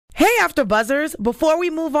Hey, After Buzzers, before we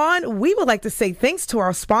move on, we would like to say thanks to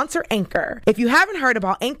our sponsor, Anchor. If you haven't heard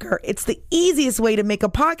about Anchor, it's the easiest way to make a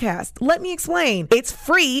podcast. Let me explain. It's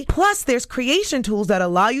free, plus there's creation tools that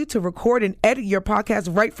allow you to record and edit your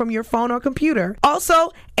podcast right from your phone or computer.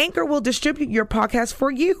 Also, Anchor will distribute your podcast for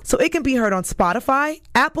you, so it can be heard on Spotify,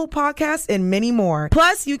 Apple Podcasts, and many more.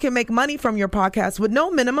 Plus, you can make money from your podcast with no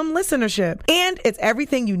minimum listenership. And it's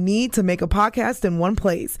everything you need to make a podcast in one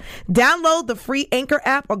place. Download the free Anchor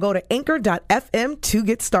app or go to anchor.fm to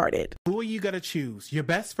get started. Who are you going to choose, your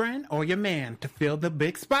best friend or your man, to fill the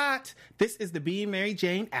big spot? This is the Being Mary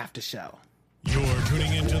Jane After Show. You're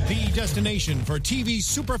tuning into the destination for TV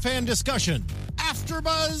superfan discussion,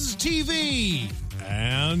 AfterBuzz TV.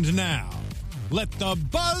 And now, let the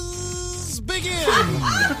buzz begin.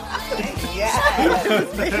 Yes.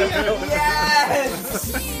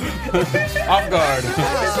 Yes. Off guard.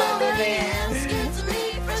 Oh, man.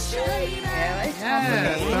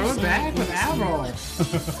 Yeah, so we're back with Avril.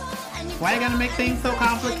 Why you gotta make things so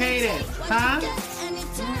complicated? Huh?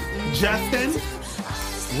 Justin?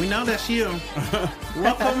 We know that's you.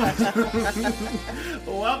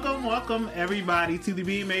 Welcome everybody to the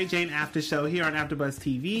Being Mary Jane After Show here on AfterBuzz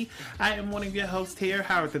TV. I am one of your hosts here,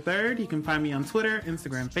 Howard III. You can find me on Twitter,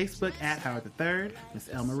 Instagram, Facebook at Howard III. Miss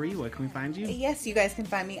El Marie, where can we find you? Yes, you guys can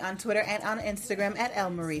find me on Twitter and on Instagram at El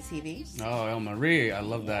Marie TV. Oh, El Marie, I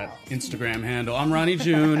love that Instagram handle. I'm Ronnie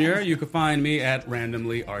Jr. You can find me at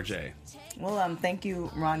randomlyrj. Well, thank you,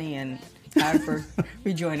 Ronnie and Howard, for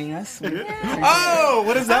rejoining us. Oh,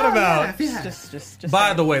 what is that about? Yeah. Just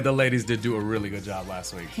By the way, the ladies did do a really good job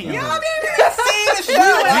last week. y'all didn't even see the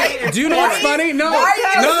show. Do you know what's funny? No, Why you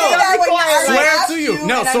gotta say that when I Swear asked to you. you,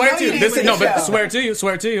 No, and I swear know to you you. didn't This see is the no, but show.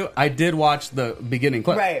 swear to you. I did watch the beginning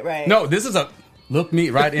clip. Right. No, this is a look me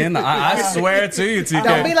right in the eye. I swear to you, TK.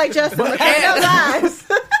 Don't be like Justin. Look at no lies.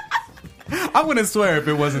 I wouldn't swear if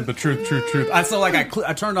it wasn't the truth. I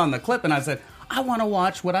turned on the clip and I said, I want to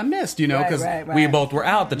watch what I missed, because Right. we both were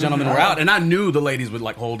out, the gentlemen were out, and I knew the ladies would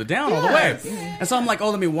like hold it down all the way. And so I'm like,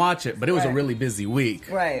 let me watch it. But it was a Right. really busy week.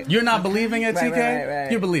 Right. You're not believing it, TK? Right.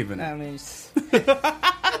 You're believing it. I mean, so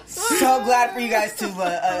glad for you guys to join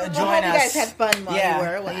I hope us. you guys had fun while you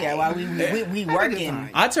were away. Yeah, while we working.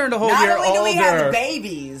 I turned a whole Not year only do we have older.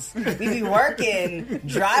 babies, we be working,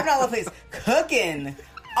 driving all the place, cooking,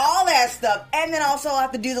 all that stuff, and then also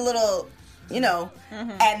have to do the little, and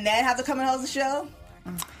then have to come and host the show.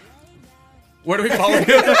 Where do we follow you?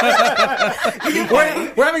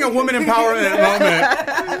 we're having a woman empowerment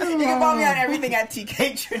moment. You can follow me on everything at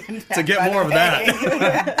TK Trinidad. To get by more the of way.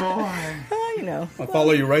 that. I'll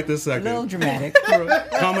follow you right this A second. little dramatic.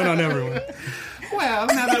 Comment on everyone. Well,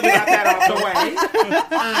 now that we got that off the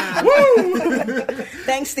way.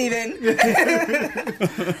 Thanks, Steven.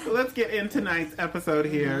 Let's get in tonight's episode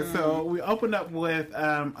here. So we opened up with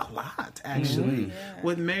a lot, actually,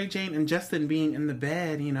 with Mary Jane and Justin being in the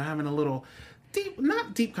bed, having a little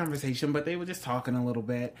not deep conversation, but they were just talking a little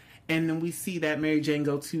bit. And then we see that Mary Jane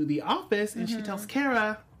go to the office and she tells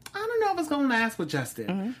Kara, I don't know if it's going to last with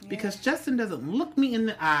Justin because Justin doesn't look me in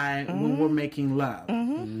the eye when we're making love.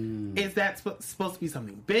 Is that supposed to be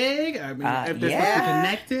something big? I mean, if they're supposed to be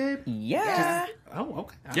connected? Yeah.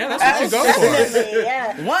 Okay. Yeah, that's what you go for. Definitely,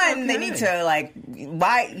 yeah. One, they need to,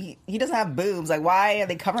 why, he doesn't have boobs. Why are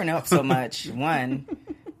they covering up so much? One,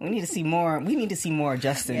 we need to see more. We need to see more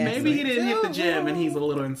Justin. Maybe he didn't hit the gym and he's a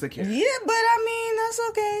little insecure. Yeah, but I mean, that's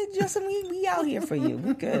okay. Justin, we out here for you.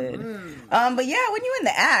 We good. But yeah, when you're in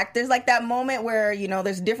the act, there's that moment where,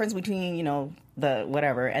 there's a difference between, the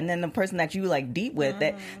whatever, and then the person that you deep with.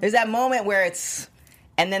 There's that moment where it's,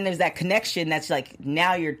 and then there's that connection that's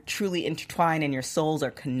now you're truly intertwined and your souls are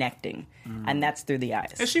connecting. And that's through the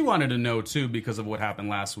eyes. And she wanted to know, too, because of what happened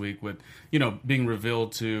last week with, being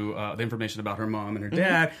revealed to the information about her mom and her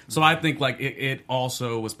dad. So I think, it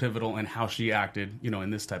also was pivotal in how she acted,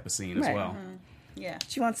 in this type of scene as well. Yeah.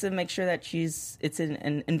 She wants to make sure that it's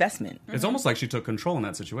an investment. It's almost like she took control in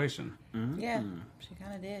that situation. Yeah, she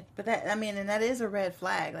kind of did. But that is a red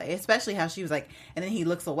flag, especially how she was and then he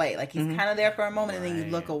looks away. He's kind of there for a moment and then you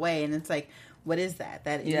look away and it's what is that?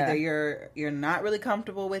 That either you're not really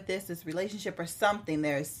comfortable with this relationship or something.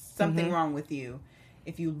 There's something wrong with you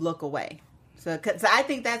if you look away. So I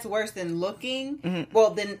think that's worse than looking.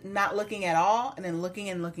 Well, than not looking at all and then looking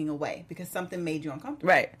and looking away because something made you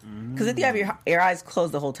uncomfortable. Right. Because if you have your eyes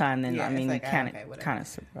closed the whole time, then, Yeah, I mean, it's you kind of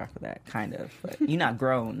rock with that, kind of. But you're not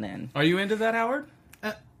grown then. Are you into that, Howard?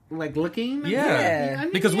 Looking? Yeah. I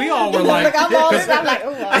mean, Because we all were like... I'm like,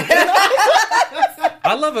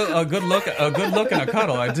 I love a good look and a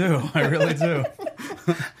cuddle. I do. I really do.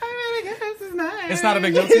 I guess it's nice. It's not a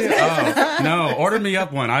big deal to you? Oh, no. Order me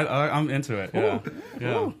up one. I'm into it. Yeah.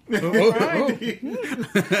 Yeah. Well,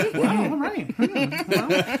 all right. Well,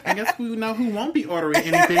 I guess we know who won't be ordering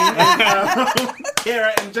anything.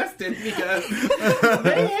 Kara and Justin, because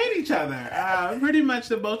they hate each other. Pretty much,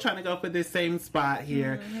 they're both trying to go for this same spot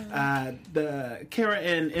here. The Kara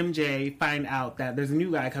and MJ find out that there's a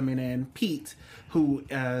new guy coming in, Pete, who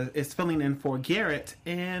is filling in for Garrett,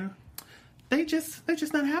 and they're just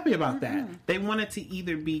not happy about that. They wanted to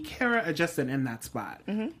either be Kara or Justin in that spot,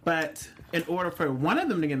 but in order for one of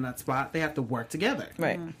them to get in that spot, they have to work together.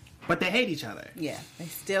 Right. But they hate each other. Yeah, they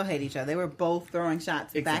still hate each other. They were both throwing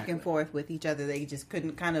shots back and forth with each other. They just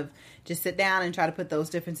couldn't kind of just sit down and try to put those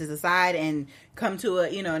differences aside and come to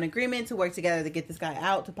an agreement to work together to get this guy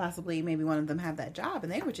out, to possibly maybe one of them have that job.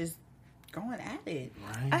 And they were just going at it.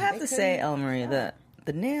 I have to say, El Marie, the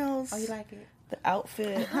nails. Oh, you like it? The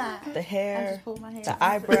outfit, the hair, I just pulled my hair. the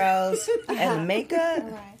eyebrows, and the makeup.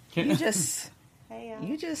 Right. You just. Hey, I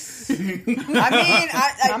mean,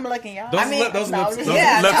 I'm looking y'all. Those lips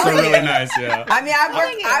yeah, are really nice, yeah. I mean,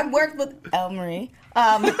 I've worked with El Marie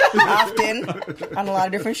often on a lot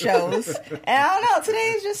of different shows, and I don't know.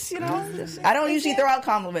 Today is just, I don't usually throw out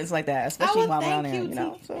compliments like that, especially while I'm on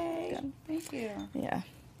air. So, yeah. Thank you. Yeah.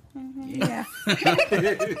 Yeah.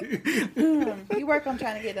 You work on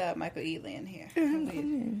trying to get Michael Ealy in here.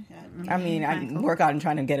 I mean, I work on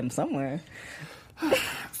trying to get him somewhere.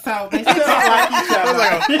 So they still don't like each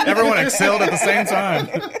other. Everyone excelled at the same time.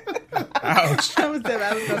 Ouch. I was going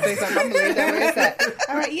to say something. I'm leaving that where it's at.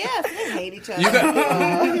 All right, yes, they hate each other.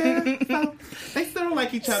 So they still don't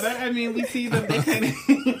like each other. I mean, we see them. They kind of.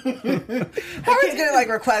 Howard's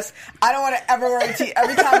gonna request. I don't want to ever work with TK.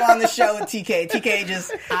 Every time I'm on the show with TK, TK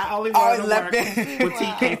just. I only want to work with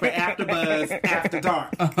TK for AfterBuzz After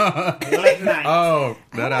Dark, late night. Oh,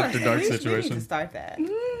 that After Dark We need situation. to start that.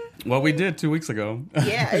 Well, we did 2 weeks ago.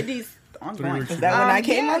 Yeah, it needs ongoing. Is that when I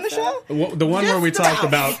came on the show? The one where we talked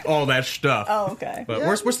about all that stuff. Oh, okay. But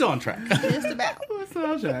we're still on track. Just about.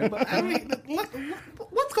 But I mean,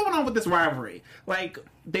 what's going on with this rivalry? Like,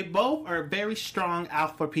 they both are very strong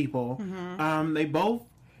alpha people. They both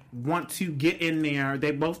want to get in there.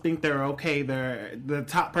 They both think they're okay. They're the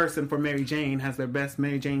top person for Mary Jane, has their best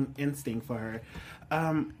Mary Jane instinct for her.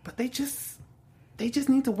 But they just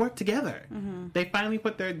need to work together. They finally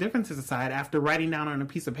put their differences aside after writing down on a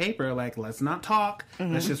piece of paper, like, let's not talk.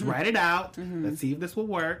 Let's just write it out. Let's see if this will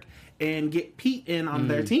work, and get Pete in on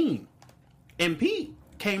their team. And Pete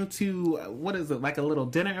came to, what is it, like a little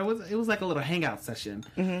dinner? It was like a little hangout session.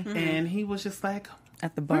 And he was just like...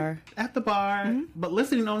 At the bar. But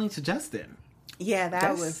listening only to Justin. Yeah,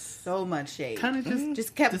 that was so much shade. Kind of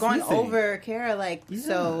just kept going over Kara. Like,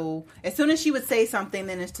 so as soon as she would say something,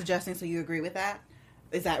 then it's to Justin. So you agree with that?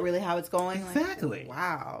 Is that really how it's going? Exactly. Like,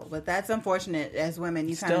 wow. But that's unfortunate. As women,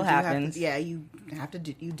 you kind of happens. you have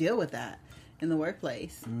to you deal with that in the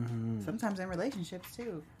workplace. Sometimes in relationships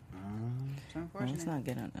too. It's unfortunate. Let's not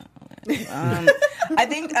get on that. I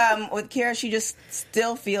think with Kara, she just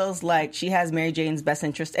still feels like she has Mary Jane's best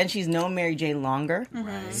interest, and she's known Mary Jane longer.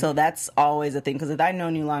 So that's always a thing. Because if I've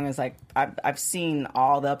known you longer, it's like I've seen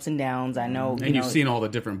all the ups and downs. I know, and you've seen all the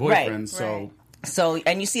different boyfriends. So,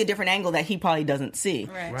 and you see a different angle that he probably doesn't see.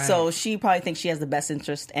 Right. So she probably thinks she has the best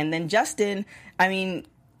interest. And then Justin, I mean,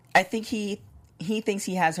 I think he thinks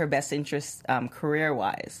he has her best interest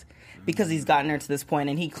career-wise because he's gotten her to this point,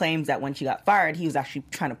 and he claims that when she got fired, he was actually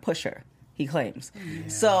trying to push her, he claims. Yeah.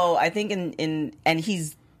 So I think and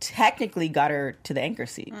he's technically got her to the anchor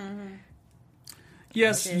seat.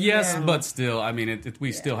 Yes, but still, I mean,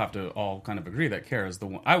 we still have to all kind of agree that Kara's the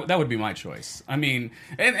one. That would be my choice. I mean,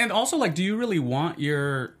 and also, like, do you really want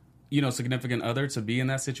your, significant other to be in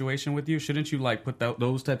that situation with you? Shouldn't you, like, put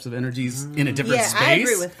those types of energies in a different space? Yeah, I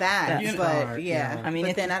agree with that. But, I mean,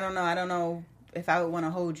 but then I don't know if I would want to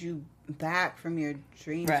hold you back from your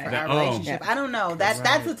dreams for our relationship. I don't know. That's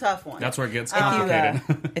a tough one. That's where it gets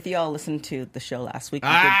complicated. If you all listened to the show last week,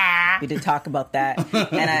 we did talk about that,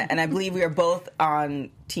 and I believe we were both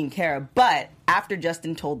on Team Kara. But after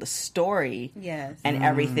Justin told the story, and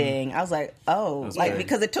everything, I was like,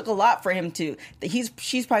 because it took a lot for him to.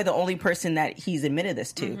 She's probably the only person that he's admitted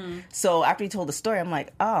this to. So after he told the story, I'm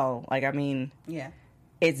like,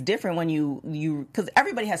 it's different when you because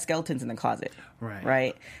everybody has skeletons in the closet,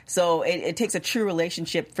 right? So it takes a true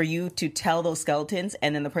relationship for you to tell those skeletons,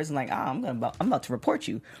 and then the person's like, I'm about to report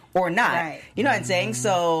you or not. Right. You know what I'm saying?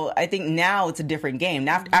 So I think now it's a different game.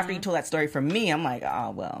 Now, after you told that story from me, I'm like,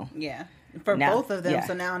 for now, both of them. yeah.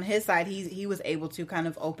 So now on his side, he was able to kind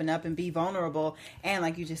of open up and be vulnerable, and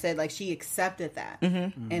like you just said, like she accepted that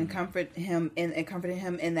and comforted him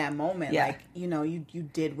in that moment. Yeah. Like, you know, you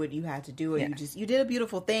did what you had to do, or Yeah. you did a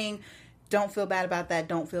beautiful thing. Don't feel bad about that.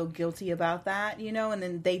 Don't feel guilty about that. You know, and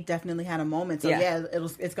then they definitely had a moment. So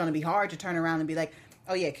it's going to be hard to turn around and be like,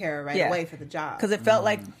 oh yeah, Kara right away for the job. Because it felt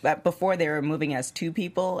like that before they were moving as two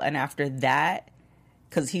people, and after that,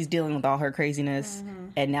 because he's dealing with all her craziness,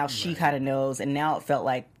 and now she kind of knows, and now it felt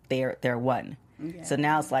like they're one. Yeah. So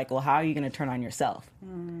now it's like, well, how are you going to turn on yourself?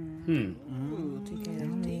 Ooh,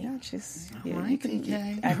 TK. Yeah, just Right, you can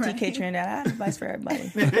TK. at TK Trinidad. I have advice for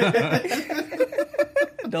everybody.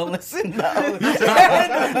 Don't listen. No.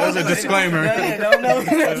 There's a disclaimer. Don't know.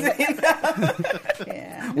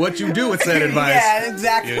 Yeah. What you do with said advice. Yeah,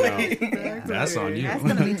 exactly. You know, that's on you. That's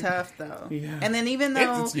gonna be tough though. Yeah. And then even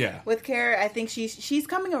though It's with Kara, I think she's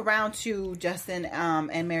coming around to Justin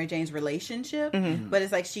and Mary Jane's relationship, but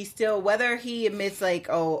it's like she still, whether he admits like,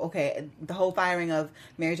 oh, okay, the whole firing of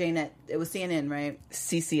Mary Jane it was CNN, right?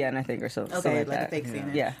 CCN, I think, or so. Okay, like like a that. fake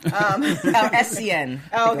CNN. Yeah. SCN.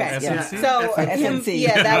 Oh, okay. Yeah. So him, SNC.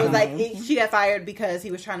 yeah, that was like she got fired because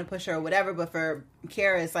he was trying to push her or whatever. But for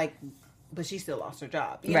Kara, it's like, but she still lost her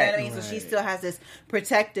job. You know what I mean? So she still has this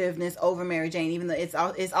protectiveness over Mary Jane, even though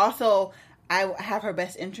it's also I have her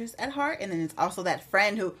best interest at heart, and then it's also that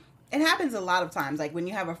friend who. It happens a lot of times. Like when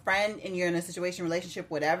you have a friend and you're in a situation, relationship,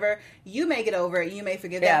 whatever, you may get over it. You may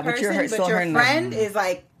forgive that but person, you're but your friend is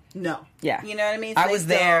like, no. Yeah. You know what I mean? So I they was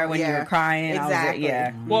there still- when you were crying. Exactly.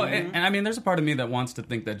 I was Well, and I mean, there's a part of me that wants to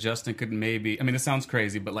think that Justin could maybe, I mean, this sounds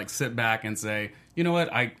crazy, but like sit back and say, you know what,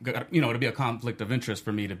 it'd be a conflict of interest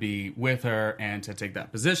for me to be with her and to take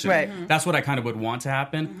that position. Right. That's what I kind of would want to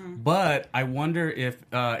happen. But I wonder if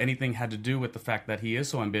anything had to do with the fact that he is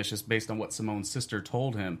so ambitious based on what Simone's sister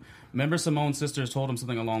told him. Remember, Simone's sister told him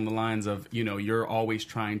something along the lines of, you know, you're always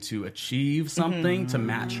trying to achieve something to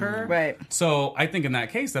match her. Right. So I think in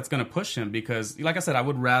that case, that's going to push him because, like I said, I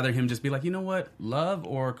would rather him just be like, you know what, love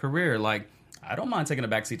or career, like, I don't mind taking a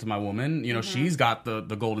backseat to my woman. You know, she's got the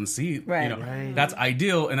golden seat. Right. You know, that's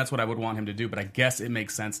ideal, and that's what I would want him to do. But I guess it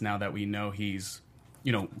makes sense now that we know he's,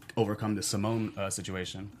 you know, overcome the Simone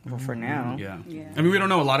situation. Well, for now. Yeah. I mean, we don't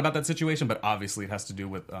know a lot about that situation, but obviously it has to do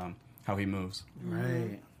with how he moves.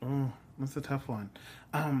 Right. Oh, that's a tough one.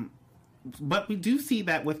 But we do see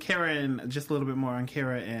that with Kara and just a little bit more on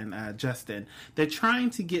Kara and Justin. They're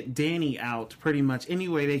trying to get Danny out pretty much any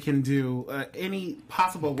way they can do, any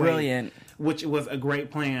possible way. Brilliant. Which was a great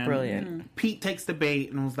plan. Brilliant. Pete takes the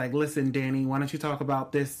bait and was like, listen, Danny, why don't you talk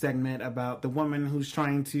about this segment about the woman who's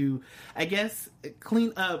trying to, I guess,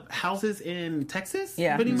 clean up houses in Texas?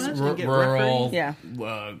 Yeah. Pretty much. and get Rural,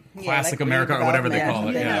 referees. classic like America or whatever they call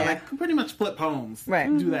it. Yeah, Yeah. like pretty much flip homes. Right.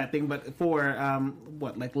 Do that thing, but for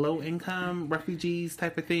like low income refugees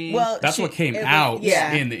type of thing. Well, That's what came was- out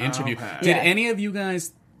yeah. in the interview. Okay. Did Yeah. any of you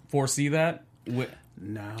guys foresee that?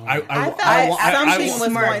 no. I thought something was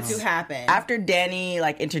smart. going to happen. after Danny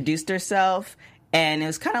like introduced herself, and it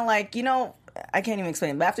was kind of like, you know, I can't even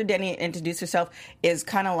explain. But after Danny introduced herself, is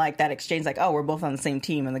kind of like that exchange, like, oh, we're both on the same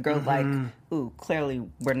team, and the girl's like, ooh, clearly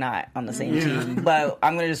we're not on the same team, but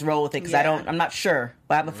I'm gonna just roll with it because I'm not sure,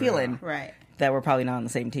 but I have a feeling Right. that we're probably not on the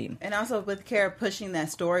same team. And also with Kara pushing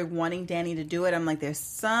that story, wanting Danny to do it, I'm like, there's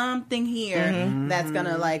something here that's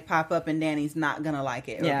gonna like pop up, and Danny's not gonna like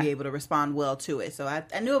it or Yeah. be able to respond well to it. So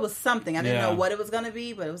I knew it was something. I didn't Yeah. know what it was gonna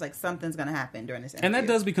be, but it was like something's gonna happen during this interview. And that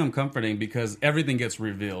does become comforting because everything gets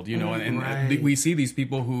revealed, you know, and Right. we see these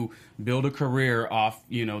people who build a career off,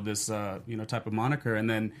 you know, this, type of moniker. And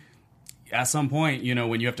then at some point, you know,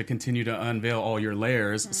 when you have to continue to unveil all your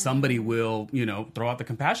layers, somebody will, you know, throw out the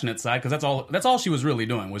compassionate side. Cause that's all she was really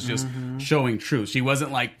doing was just showing truth. She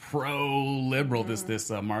wasn't like pro-liberal, this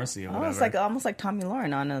Marcy or whatever. Oh, it's almost like Tommy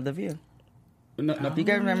Lauren on The View. No, You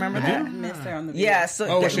guys remember I that? missed her on the Yeah, video. so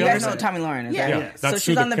Oh, was she you on guys the know side? who Tommy Lauren is, Yeah. right? Yeah, So that's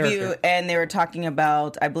she's who on the The View, character. and they were talking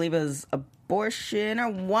about, I believe it was abortion or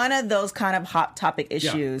one of those kind of hot topic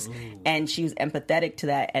issues, and she was empathetic to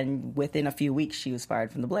that, and within a few weeks she was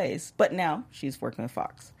fired from The Blaze. But now she's working with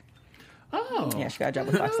Fox. Oh. Yeah, she got a job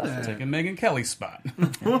with Fox. last taking Megyn Kelly's spot. year.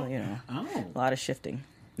 You know, Oh. a lot of shifting.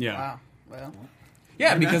 Yeah. Wow. Well,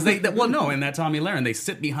 Yeah, because in that Tommy Lauren, they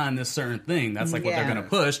sit behind this certain thing. That's like what they're Yeah. going to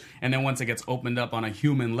push. And then once it gets opened up on a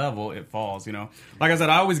human level, it falls, you know? Like I said,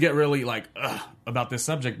 I always get really like, about this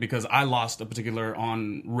subject because I lost a particular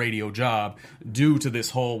on radio job due to this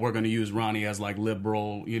whole, we're going to use Ronnie as like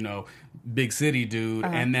liberal, you know, big city dude,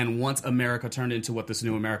 and then once America turned into what this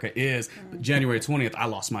new America is, January 20th, I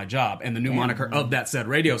lost my job, and the new moniker of that said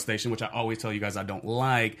radio station, which I always tell you guys I don't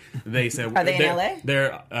like, they said, are they in LA?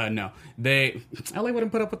 They're no, LA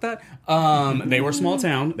wouldn't put up with that. They were small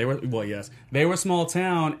town. They were small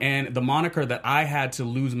town, and the moniker that I had to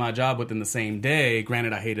lose my job within the same day,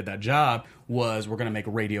 granted I hated that job, was we're going to make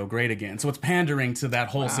radio great again. So it's pandering to that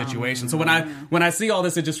whole situation. So when I see all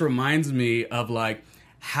this, it just reminds me of like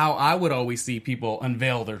how I would always see people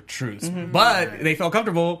unveil their truths. But they felt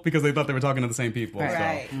comfortable because they thought they were talking to the same people.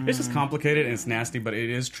 Right. So it's just complicated and it's nasty, but it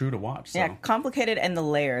is true to watch. So. Yeah, complicated, and the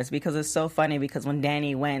layers, because it's so funny because when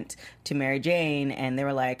Danny went to Mary Jane and they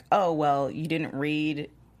were like, oh, well, you didn't read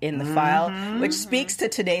in the file, which speaks to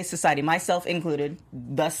today's society, myself included,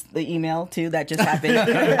 thus the email too that just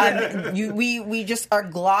happened. We just are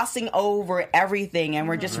glossing over everything, and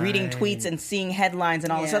we're just reading tweets and seeing headlines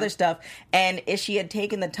and all this other stuff. And if she had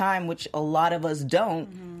taken the time, which a lot of us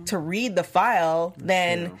don't, to read the file,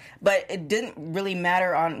 then, but it didn't really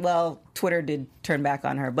matter on, well, Twitter did turn back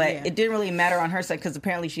on her, but it didn't really matter on her side because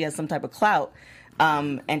apparently she has some type of clout,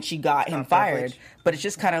 and she got him fired. But it's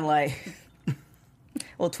just kind of like...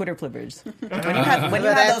 Well, Twitter privilege. When you have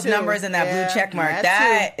those numbers and that blue check mark,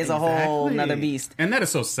 that is a whole nother beast. And that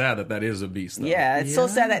is so sad that is a beast, though. Yeah, it's so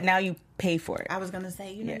sad that now you pay for it. I was going to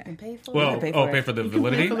say, you can pay for it. Well, pay for the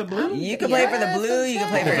validity? For the blue? You can pay for the blue, you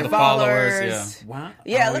can pay for the your followers. Yeah. Wow.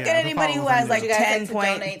 Yeah, look at anybody who has like 10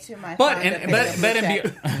 point. Donate to my If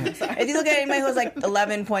you look at anybody who has like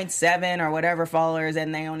 11.7 or whatever followers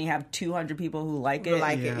and they only have 200 people who like it.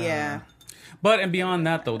 Yeah. But, and beyond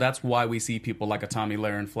that, though, that's why we see people like a Tommy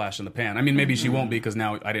Lahren flash in the pan. I mean, maybe she won't be because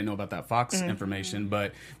now I didn't know about that Fox information,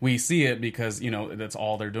 but we see it because, you know, that's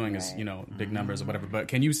all they're doing is, you know, big numbers or whatever. But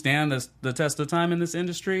can you stand the test of time in this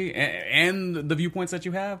industry and the viewpoints that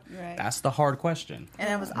you have? Right. That's the hard question.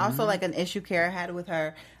 And it was also like an issue Kara had with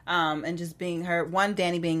her, and just being her,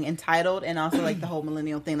 Danny being entitled, and also like the whole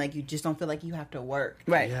millennial thing, like you just don't feel like you have to work.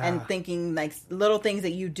 Right. Yeah. And thinking like little things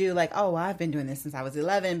that you do, like, oh, I've been doing this since I was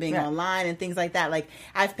 11, being online and things like that. Like,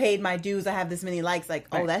 I've paid my dues, I have this many likes. Like,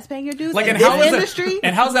 oh, that's paying your dues? Like, in and this industry?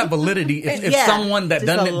 And how's that validity if someone that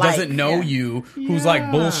doesn't know you, who's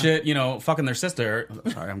like bullshit, you know, fucking their sister.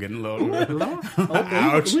 Sorry, I'm getting a little.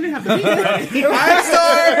 Ouch. We didn't have to be ready. I'm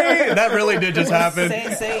sorry. That really did just happen.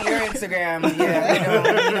 Say your Instagram.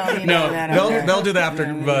 Yeah, we don't they'll do the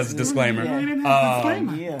after buzz disclaimer.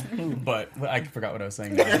 But I forgot what I was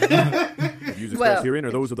saying. Views expressed herein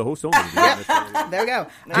are those of the host only. There we go.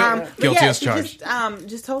 Guilty as charged.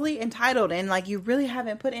 Just totally entitled, and like you really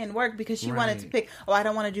haven't put in work because she wanted to pick. Oh, I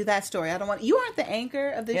don't want to do that story. I don't want. You aren't the anchor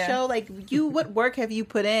of the show. Like what work have you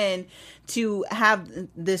put in to have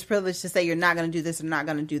this privilege to say you're not going to do this or not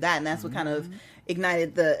going to do that? And that's what kind of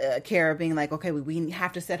ignited the Kara being like, okay, we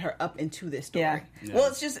have to set her up into this story. Yeah.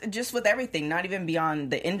 Well, it's just with everything, not even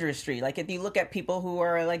beyond the industry. Like if you look at people who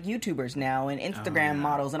are like YouTubers now and Instagram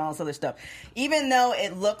models and all this other stuff, even though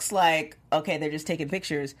it looks like, okay, they're just taking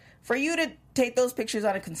pictures, for you to take those pictures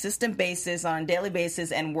on a consistent basis, on a daily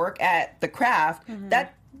basis, and work at the craft,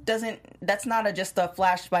 that's not just a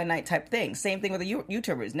flash by night type thing. Same thing with the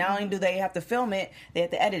YouTubers. Not only do they have to film it, they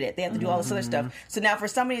have to edit it, they have to do all this other stuff. So now for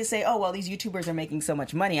somebody to say, oh, well, these YouTubers are making so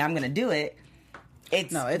much money, I'm going to do it.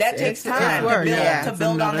 That takes time to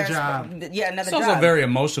build on their job. another It's job. also very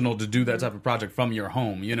emotional to do that type of project from your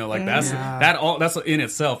home. You know, like that's in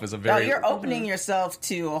itself is a very. You're opening yourself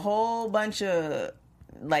to a whole bunch of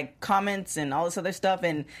like comments and all this other stuff,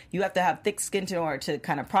 and you have to have thick skin in order to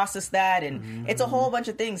kind of process that, and it's a whole bunch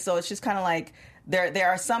of things. So it's just kind of like there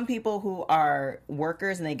are some people who are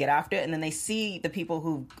workers and they get after it, and then they see the people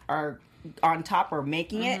who are on top or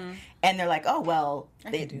making it, and they're like, oh well,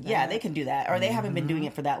 they can do that, or they haven't been doing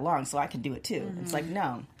it for that long, so I can do it too. It's like,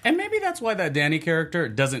 no. And maybe that's why that Danny character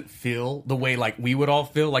doesn't feel the way like we would all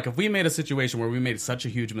feel. Like if we made a situation where we made such a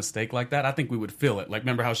huge mistake like that, I think we would feel it. Like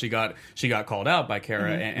remember how she got called out by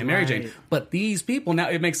Kara and Mary Jane. But these people, now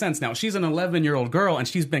it makes sense. Now she's an 11-year-old girl and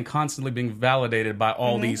she's been constantly being validated by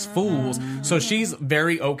all these fools. So she's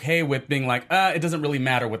very okay with being like, it doesn't really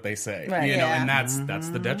matter what they say. Right. You know, and that's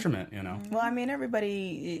the detriment, you know. Well, I mean,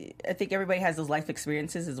 I think everybody has those life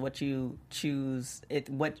experiences is what you choose,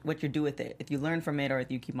 what you do with it. If you learn from it or if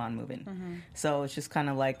you keep on moving. So it's just kind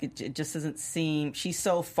of like, it just doesn't seem, she's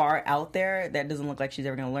so far out there that it doesn't look like she's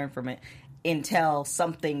ever going to learn from it until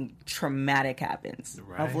something traumatic happens.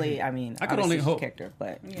 Right. Hopefully, I mean, I could only hope. Character,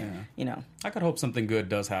 but you know, I could hope something good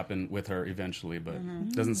does happen with her eventually, but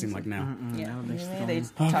it doesn't seem like now. They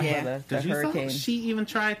talk about the Did you hurricane. saw she even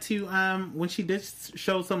tried to when she did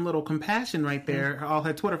show some little compassion right there, all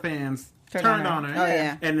her Twitter fans turned on her. Oh,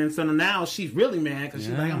 yeah. And then so now she's really mad because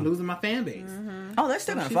she's like, I'm losing my fan base. Oh, they're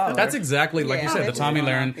still gonna follow. That's exactly like you said. The Tommy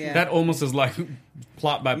Lahren. Yeah. That almost is like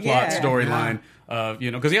plot by plot storyline.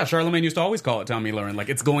 Because Charlemagne used to always call it Tommy Lahren. Like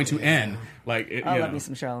it's going to end. Like I love me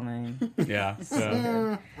some Charlemagne. Yeah.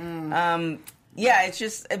 So. Yeah, it's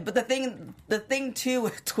just. But the thing too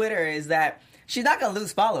with Twitter is that she's not gonna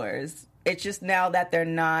lose followers. It's just now that they're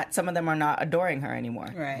not. Some of them are not adoring her anymore.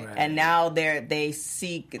 Right. And now they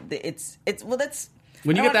seek. It's that's.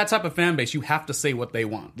 When you get that type of fan base, you have to say what they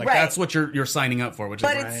want. Like that's what you're signing up for. Which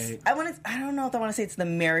but is it's I don't know if I want to say it's the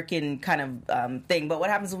American kind of thing. But what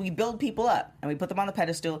happens is we build people up and we put them on the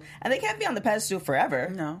pedestal, and they can't be on the pedestal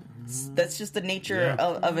forever. No. That's just the nature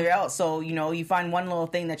of it else. So you find one little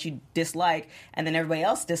thing that you dislike, and then everybody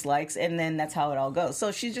else dislikes, and then that's how it all goes.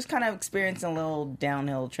 So she's just kind of experiencing a little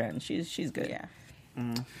downhill trend. She's good. Yeah.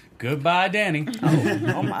 Goodbye, Danny.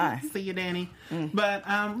 Oh my. See you, Danny. But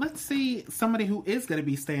let's see somebody who is going to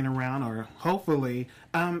be staying around, or hopefully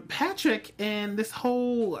Patrick and this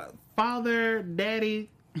whole father daddy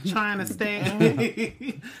trying to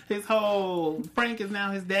stay. His whole Frank is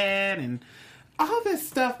now his dad, and all this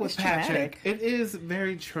stuff with Patrick. It is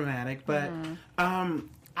very traumatic, but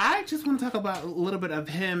I just want to talk about a little bit of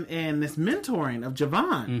him and this mentoring of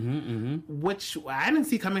Javon, which I didn't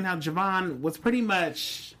see coming out. Javon was pretty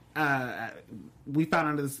much, we found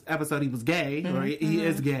out in this episode he was gay, or he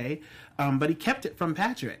is gay, but he kept it from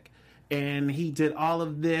Patrick. And he did all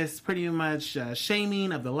of this pretty much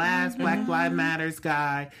shaming of the last Black Lives Matters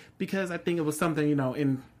guy, because I think it was something,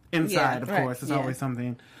 inside, of course. There's always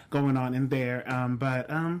something going on in there. But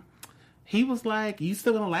he was like, you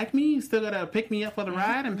still gonna like me? You still gonna pick me up for the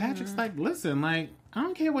ride? And Patrick's like, listen, like, I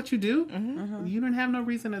don't care what you do. You don't have no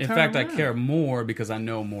reason to turn around. In fact, I care more because I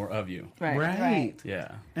know more of you. Right.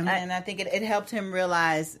 Yeah. And I think it helped him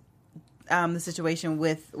realize the situation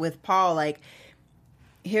with Paul. Like,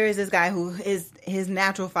 here is this guy who is his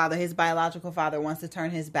natural father, his biological father, wants to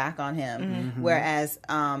turn his back on him. Whereas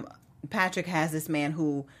Patrick has this man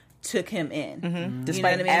who took him in.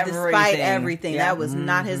 Despite you know what I mean? Despite everything. Yeah. That was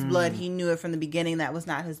not his blood. He knew it from the beginning. That was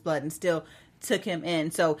not his blood, and still took him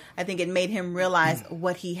in. So I think it made him realize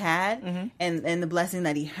what he had and the blessing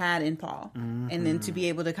that he had in Paul. And then to be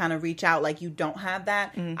able to kind of reach out, like, you don't have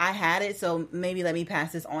that. I had it, so maybe let me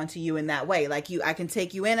pass this on to you in that way. Like, I can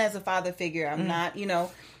take you in as a father figure. I'm not,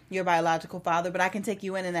 your biological father, but I can take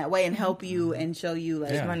you in that way and help you and show you,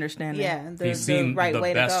 like, understanding. Yeah, He's seen right the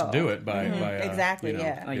way best to go. do it by exactly.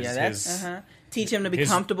 His, teach him to be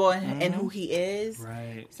comfortable in who he is.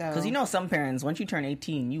 Right. Because some parents, once you turn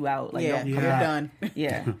 18, you out. Like, you're done.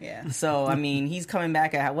 Yeah. So, I mean, he's coming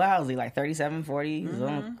back at, how is he, like 37, 40? He's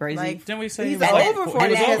going crazy. Like, didn't we say he's he was over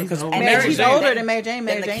 40? Because He's older than Mary Jane.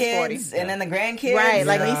 Mary and the Jane's kids, 40. and then the grandkids. Right,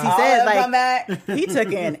 like Niecy said, like, come back. he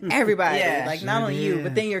took in everybody. Yeah, like, not only you,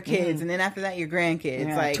 but then your kids, and then after that, your grandkids.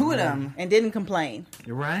 Yeah, like, 2 of them. And didn't complain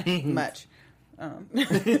Right. much.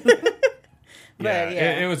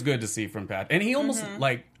 It was good to see from Pat, and he almost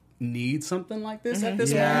like needs something like this at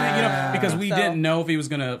this moment, because we didn't know if he was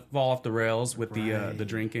gonna fall off the rails with the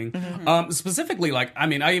drinking. Specifically, like, I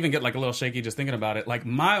mean, I even get like a little shaky just thinking about it. Like,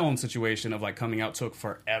 my own situation of like coming out took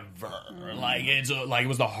forever. Like, it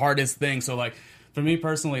was the hardest thing. So like, for me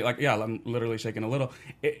personally, like, I'm literally shaking a little.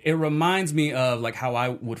 It reminds me of like how I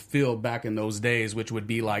would feel back in those days, which would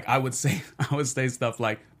be like I would say stuff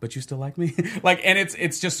like, "But you still like me?" Like, and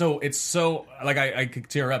it's just so like I could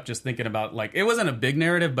tear up just thinking about, like, it wasn't a big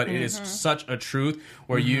narrative, but it is such a truth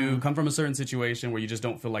where you come from a certain situation where you just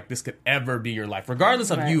don't feel like this could ever be your life,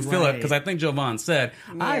 regardless of you feel it. Because I think Jovan said,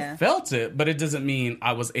 I felt it, but it doesn't mean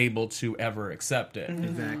I was able to ever accept it.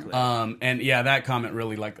 Exactly. And that comment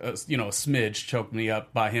really, like, a smidge choked me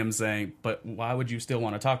up by him saying, "But why would you still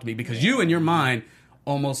want to talk to me? Because you, in your mind,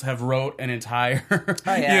 almost have wrote an entire,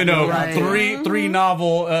 three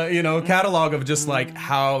novel, catalog of just like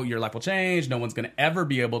how your life will change. No one's going to ever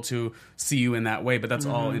be able to see you in that way, but that's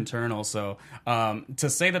all internal. So to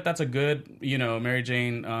say that that's a good, Mary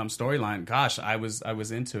Jane storyline, gosh, I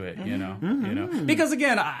was into it, because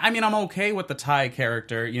again, I mean, I'm okay with the Ty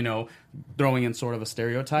character, throwing in sort of a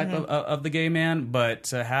stereotype of the gay man, but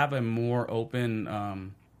to have a more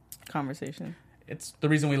open Conversation. It's the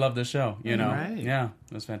reason we love this show, Right. Yeah,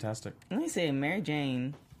 it was fantastic. Let me say, Mary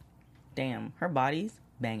Jane, damn, her body's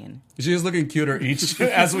banging. She is looking cuter each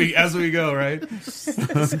as we go, right?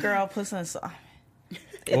 This girl puts on.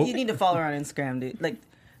 You need to follow her on Instagram, dude. Like,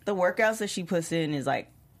 the workouts that she puts in is like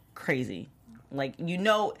crazy. Like,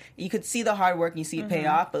 you could see the hard work and you see it pay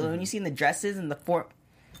off, but when you see in the dresses and the form,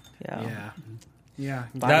 Yeah.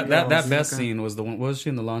 That best scene was the one. Was she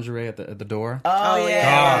in the lingerie at the door? Oh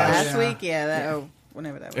yeah. Last week,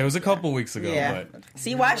 whenever that was. It was a couple weeks ago. Yeah. But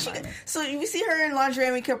See why she? So we see her in lingerie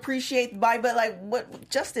and we can appreciate the body, but like, what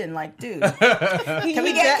Justin? Like, dude, can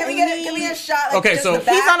we get a shot? Like, Okay, just so- the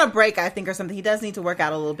back? He's on a break, I think, or something. He does need to work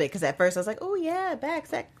out a little bit because at first I was like, "Oh yeah, back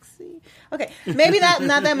sexy." Okay, maybe not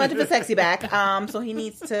that much of a sexy back. So he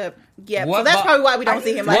needs to. Yeah, so that's probably why we don't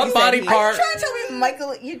see him. Like what you body said, part- You trying to tell me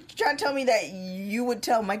Michael? You trying to tell me that you would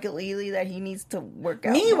tell Michael Ealy that he needs to work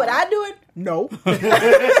out? Me? Would I do it? No.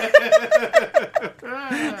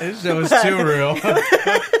 this show is too real.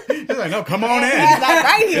 He's like, no, come on in. He's like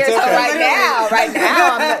right here. So right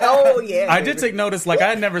now, I'm like, oh yeah. I did take notice, like I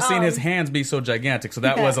had never seen his hands be so gigantic, so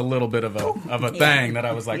that was a little bit of a thing that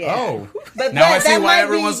I was like, Yeah. oh, But now I see that why might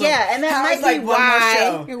everyone's be, and that How might is, like, be one more why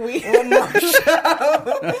show? we. One more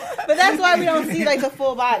show. But that's why we don't see like the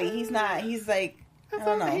full body. He's not. He's like, I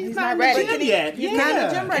don't know. He's not ready. in the gym yet. He's not in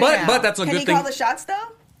the gym right but now. but that's a Can good he thing call the shots though?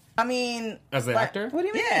 I mean, as the actor. What do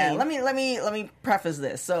you mean? yeah. Let me preface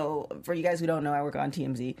this. So for you guys who don't know, I work on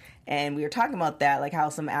TMZ, and we were talking about that, like how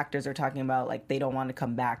some actors are talking about like they don't want to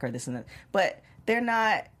come back or this and that, but they're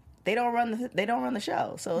not. They don't run the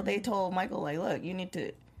show. So they told Michael like, look, you need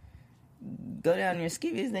to go down your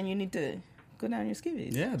skivvies. Then you need to go down your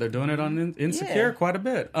skivvies. Yeah, they're doing it on Insecure Yeah. quite a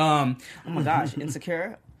bit. Oh my gosh,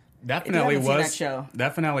 Insecure. That If you finale haven't seen was that show.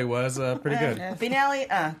 That finale was pretty good. Finale,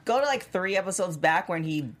 go to like 3 episodes back when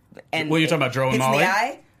he and Well, you're talking about Joe and hits Molly? the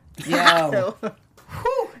eye. Yo,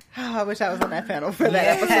 Oh, I wish I was on that panel for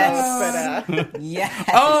that episode. But yes.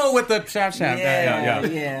 Oh, with the shaft. Yeah.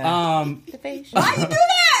 the face. Why you do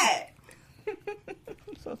that?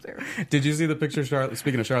 So serious. Did you see the picture?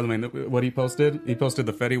 Speaking of Charlemagne, what he posted? He posted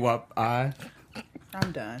the Fetty Wap eye.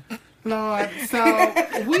 I'm done. Lord, so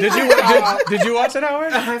we Did you watch it,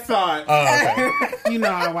 Howard? I saw it. Oh, okay. You know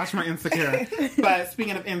I watch my Insecure. But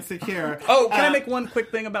speaking of Insecure, Oh, can I make one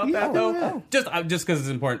quick thing about that though? Just because it's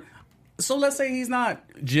important. So let's say he's not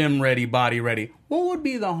gym ready, body ready. What would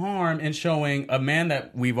be the harm in showing a man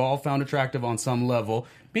that we've all found attractive on some level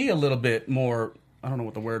be a little bit more? I don't know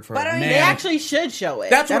what the word for But I mean, man. They actually should show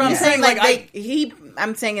it. That's what I'm saying, like,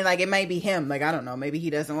 I'm saying like it might be him. Like I don't know. Maybe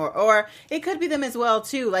he doesn't, or it could be them as well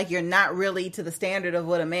too. Like you're not really to the standard of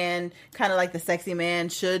what a man, kind of like the sexy man,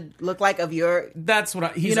 should look like of your. That's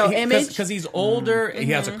what image? because he's older.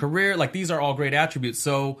 He has a career. Like these are all great attributes.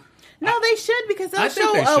 So No, they should because I they'll think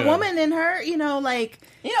show they a should. woman in her. You know, like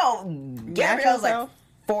Gabrielle's like herself.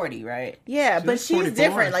 40, right? yeah, but She's she's 44.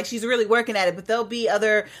 different. Like she's really working at it. But there'll be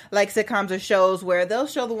other like sitcoms or shows where they'll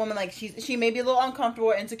show the woman like she may be a little uncomfortable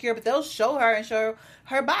or insecure, but they'll show her and show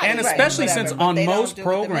her body. And Right, especially whatever, since but on they don't most do it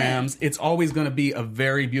with the men. programs, it's always going to be a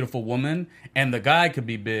very beautiful woman, and the guy could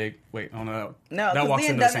be big. Wait, oh no, No, that walks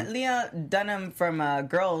because into the same Leah Dunham from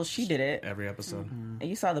Girls, she did it. every episode. And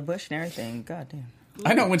you saw the bush and everything. God damn.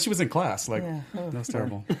 I know when she was in class, like Yeah. that was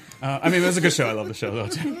terrible. I mean, it was a good show. I love the show though.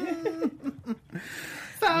 Too.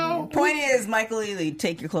 so Point is, Michael Ealy,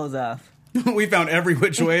 take your clothes off. We found every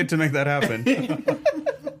which way to make that happen.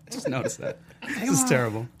 Just noticed that. This is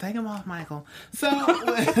terrible. take him off, Michael. So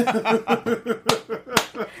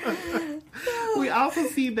we also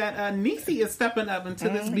see that Niecy is stepping up into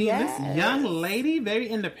this being this young lady, very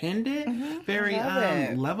independent, very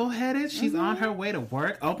it. level-headed. She's on her way to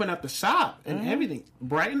work, open up the shop and everything,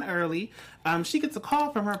 bright and early. She gets a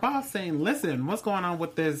call from her boss saying, "Listen, what's going on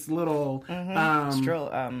with this little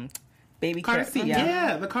Baby car car- seat?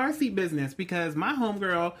 Yeah, the car seat business, because my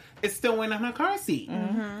homegirl is still waiting on her car seat."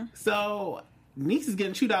 So Niece is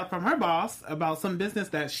getting chewed out from her boss about some business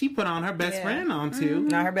that she put on her best friend onto.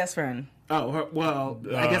 Not her best friend. Oh,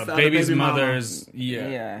 I guess the baby's other baby mother's. Yeah.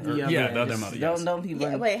 Yeah, the other mother. Yes. Don't people.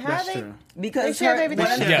 Yeah, wait, how That's they? true. Because They share her, baby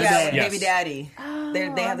one of daddy? the- Yes, yeah, yes. baby daddy.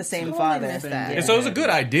 They have the same totally father. missed that. And so it was a good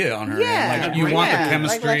idea on her end. Yeah, Like, you want the Like,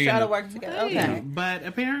 chemistry. let's try and to the- work together. Okay. Yeah, but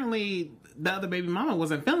apparently the other baby mama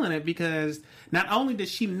wasn't feeling it, because not only did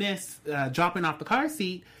she miss dropping off the car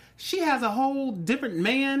seat, she has a whole different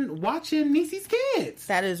man watching Niecy's kids.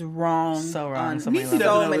 That is wrong. So wrong. On So many Niecy levels.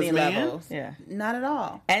 doesn't so know many this man. levels. Yeah. Not at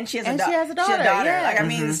all. And she has And a she has a daughter. daughter, yeah. Like, I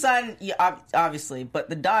mean, the son, obviously, but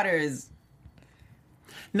the daughter is.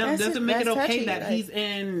 No, That's doesn't just- make it that's okay touchy, that like- he's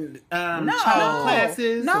in child No.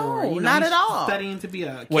 classes. No, or, you know, not he's at all. Studying to be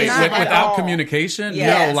a Wait, Not at without all. communication?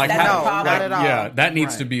 Yes, no, like that's how, the problem. Not at all. Yeah, that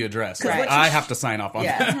needs Right. to be addressed. Right. I have to sign off on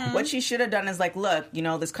that. Yeah. What she should have done is like, look,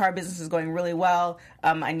 this car business is going really well.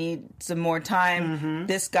 I need some more time.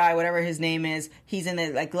 This guy, whatever his name is, he's in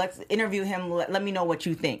it. Like, let's interview him. Let me know what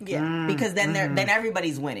you think. Yeah. Because then then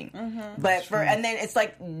everybody's winning. But and then it's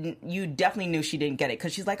like you definitely knew she didn't get it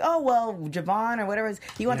because she's like, oh well, Javon or whatever,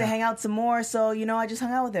 he wanted to hang out some more, so I just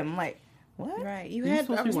hung out with him. I'm like, What? Right, you You're had a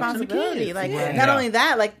supposed to be watching the responsibility. kids. Like Right. not only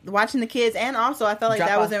that, like watching the kids, and also I felt like Drop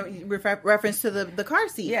that off. was in reference to the car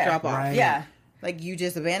seat drop off. Right. Yeah. Like you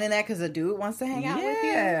just abandon that because a dude wants to hang out with you.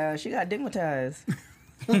 Yeah, she got digmatized.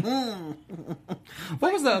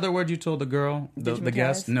 What was the other word you told the girl, the Digmatized?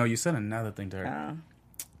 guest? No, you said another thing to her. Oh.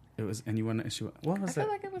 It was, and you went. What I was feel that?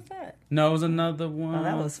 like it was that. No, it was another one. Oh,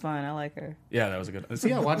 that was fun. I like her. Yeah, that was a good.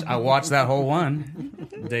 See, I watched that whole one.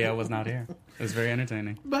 The day I was not here. It was very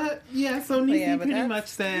entertaining. But yeah, so Niecy yeah, but pretty that's- much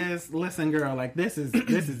says, "Listen, girl, like this is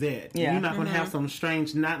it. Yeah. You're not going to have some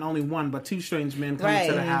strange, not only one but two strange men coming Right.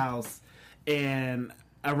 to the house and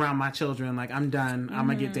around my children. Like I'm done. I'm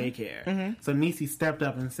gonna get daycare." So Niecy stepped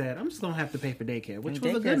up and said, "I'm just gonna have to pay for daycare," which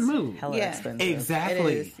was a good Daycare's move. Hella Yeah. expensive.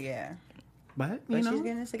 Exactly. It is, yeah. But But you she's know,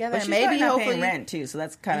 getting this together, But and she's maybe not hopefully paying rent too, so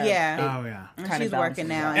that's kind of Yeah. oh yeah. And kinda she's working balances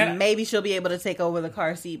now, out. and maybe she'll be able to take over the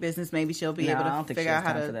car seat business. Maybe she'll be No, able I to don't think figure she out has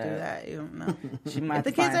how time to for do that. that. You don't know. She might If the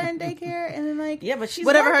have to kids are find- in daycare, and then like Yeah, but she's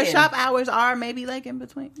whatever her working. shop hours are, maybe like in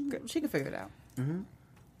between, she can figure it out.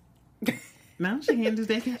 No, she can't do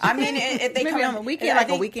daycare. I mean, if they Maybe come on a weekend, I like a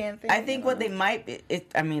think- weekend thing, I think what they might be,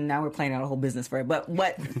 I mean, now we're playing out a whole business for it, but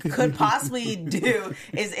what could possibly do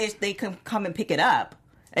is if they can come and pick it up.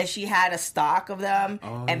 If she had a stock of them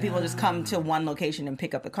and people just come to one location and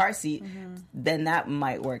pick up the car seat, then that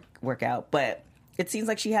might work out. But it seems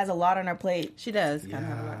like she has a lot on her plate. She does kind of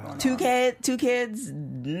have a lot going on. Two kids,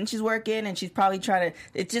 and she's working, and she's probably trying to.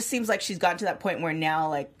 It just seems like she's gotten to that point where now,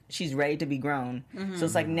 like, she's ready to be grown. So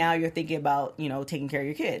it's like now you're thinking about, taking care of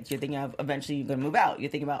your kids. You're thinking of eventually you're going to move out. You're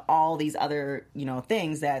thinking about all these other,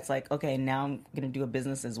 things that's like, okay, now I'm going to do a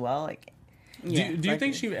business as well. Like, Do you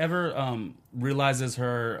think she ever realizes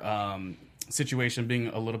her situation being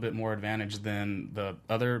a little bit more advantaged than the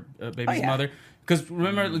other baby's mother? Because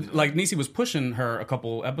remember, like Niecy was pushing her a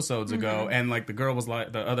couple episodes ago, and like the girl was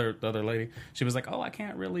like the other lady. She was like, "Oh, I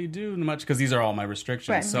can't really do much because these are all my restrictions."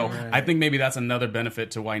 Right. So I think maybe that's another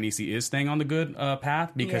benefit to why Niecy is staying on the good path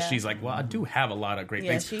because Yeah. she's like, "Well, I do have a lot of great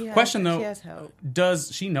Yeah, things." she has, Question she though, has hope.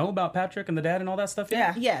 does she know about Patrick and the dad and all that stuff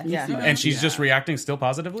yet? yeah, Yeah. And she's just reacting still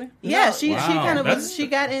positively. Yeah, No, she wow, kind of that's- she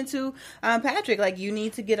got into Patrick, like, you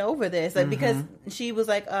need to get over this, like, because she was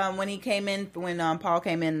like, when he came in, when Paul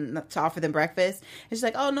came in to offer them breakfast, and she's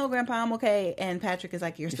like, "Oh no, Grandpa, I'm okay," and Patrick is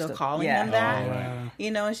like, "You're still calling yeah. him that," Oh,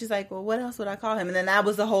 wow. and she's like, "Well, what else would I call him?" And then that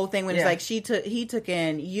was the whole thing when it's Yeah. like he took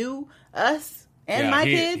in you, us, and my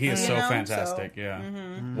kids. He is so you know? fantastic. So, Yeah.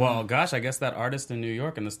 Well, gosh, I guess that artist in New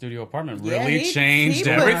York in the studio apartment Yeah, really he changed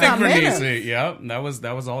put everything some for in us. Niecy. Yep,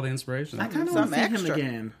 that was all the inspiration. I kind of Some want to see him extra.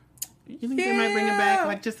 again. You think they might bring him back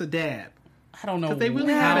like just a dad? I don't know. They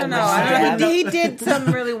really I don't know. Yeah. He did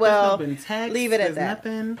something really well. There's no been text, Leave it at there's that.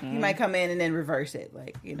 nothing. He might come in and then reverse it,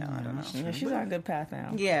 like, I don't know. Yeah, she's on a good path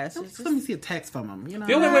now. Yeah, it's just, Let me see a text from him.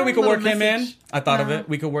 The only way we could Little work him in, message. I thought of it.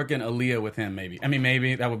 We could work in Aaliyah with him. Maybe. I mean,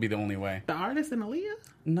 maybe that would be the only way. The artist and Aaliyah?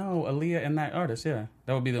 No, Aaliyah and that artist. Yeah,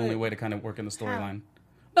 that would be the only way to kind of work in the storyline.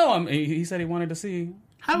 No, he said he wanted to see.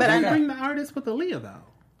 How But would I you know- bring the artist with Aaliyah, though?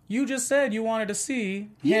 You just said you wanted to see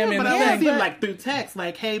him in but the I want to thing. see him like through text,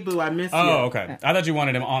 like, "Hey, boo, I miss you." Oh, okay. I thought you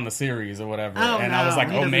wanted him on the series or whatever, Oh, and I was no, like,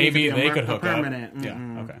 he oh, doesn't maybe need to be they a could hook up. permanent. Yeah,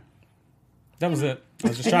 Mm-mm. okay. That was it. I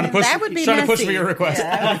was just trying to push. That would be trying to push for messy. your request.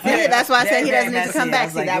 Yeah, that's why I said he Very doesn't need to messy. come I back.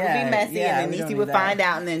 was See, like, that would yeah, be messy, yeah, and we then don't Niecy need would that. find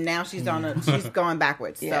out, and then now she's she's going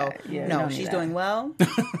backwards. Yeah, So yeah, we no, don't need she's that. doing well.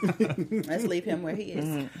 Let's leave him where he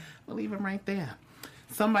is. We'll leave him right there.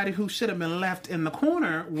 Somebody who should have been left in the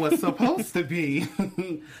corner was supposed to be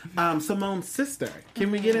Simone's sister.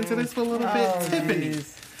 Can we get into this for a little bit? Tiffany.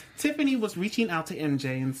 Tiffany was reaching out to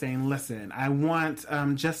MJ and saying, "Listen, I want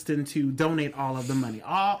Justin to donate all of the money.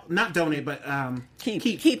 Not donate, but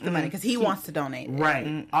Keep the money because he wants to donate.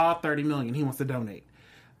 Right. All $30 million he wants to donate.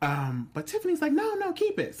 But Tiffany's like, no,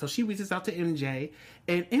 keep it. So she reaches out to MJ,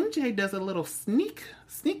 and MJ does a little sneak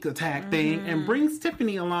attack thing and brings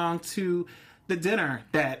Tiffany along to the dinner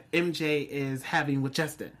that MJ is having with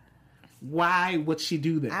Justin. Why would she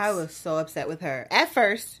do this? I was so upset with her at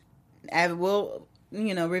first. I will,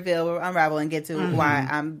 reveal, unravel, and get to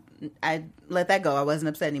why I let that go. I wasn't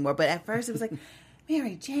upset anymore. But at first, it was like,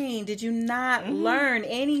 Mary Jane, did you not learn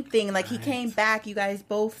anything? Like, he came back. You guys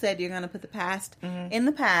both said you're going to put the past in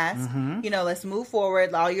the past. Let's move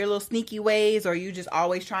forward. All your little sneaky ways, or you just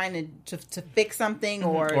always trying to fix something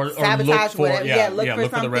or sabotage look for, whatever. Look for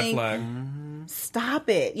look something. for the red flag. Stop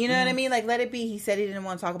it. You know what I mean? Like, let it be. He said he didn't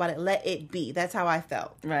want to talk about it. Let it be. That's how I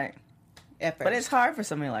felt Right. at first. But it's hard for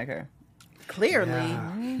somebody like her. clearly.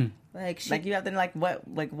 Like You have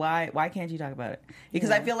to why can't you talk about it?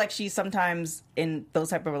 Because I feel like she's sometimes in those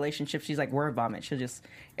type of relationships, she's like word vomit. She'll just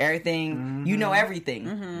everything,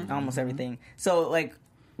 everything, almost everything. So like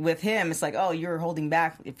with him, it's like, oh, you're holding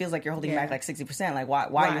back. It feels like you're holding back like 60%. Like, why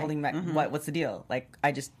are you holding back? What's the deal? Like,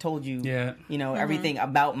 I just told you, everything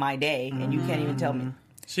about my day, and you can't even tell me.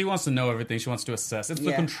 She wants to know everything. She wants to assess. It's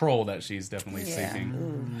the control that she's definitely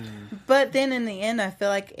seeking. But then in the end, I feel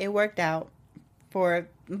like it worked out for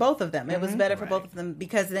both of them. It was better for both of them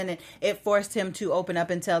because then it forced him to open up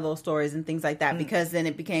and tell those stories and things like that. Because then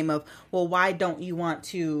it became well, why haven't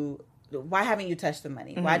you touched the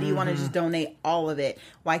money? Why do you want to just donate all of it?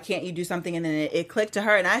 Why can't you do something? And then it clicked to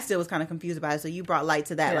her, and I still was kind of confused about it. So you brought light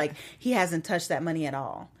to that. Like, he hasn't touched that money at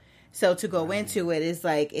all. So to go into it is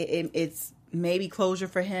like, it's maybe closure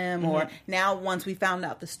for him, or now once we found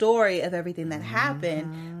out the story of everything that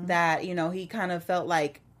happened, that, he kind of felt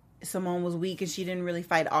like Simone was weak and she didn't really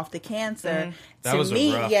fight off the cancer. That to was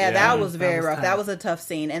me, rough, that was very rough. Tough. That was a tough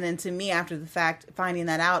scene. And then to me, after the fact, finding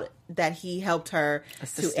that out, that he helped her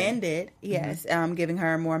to end it, giving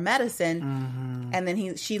her more medicine, and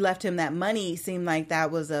then she left him that money, seemed like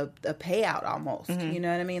that was a payout almost. You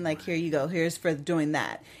know what I mean? Like, here you go, here's for doing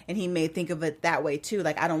that. And he may think of it that way too.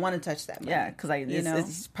 Like, I don't want to touch that money. Yeah, because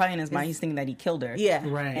it's probably in his mind. He's thinking that he killed her. Yeah,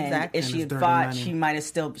 right. And exactly. if she had fought, she might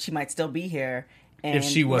still be here. And, if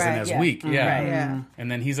she wasn't as weak, Right.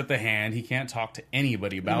 And then he's at the hand. He can't talk to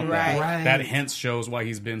anybody about Right. that. Right. That hence shows why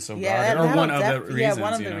he's been so Yeah, guarded. Or one of the reasons. Yeah,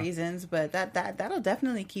 one of the reasons. But that'll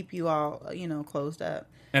definitely keep you all, closed up.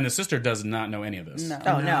 And the sister does not know any of this. No.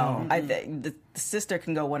 Oh no! I think the sister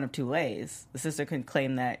can go one of two ways. The sister can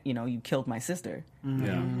claim that you killed my sister,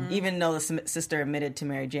 even though the sister admitted to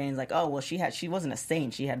Mary Jane's like, oh well, she wasn't a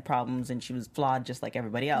saint. She had problems and she was flawed just like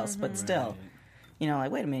everybody else. But still,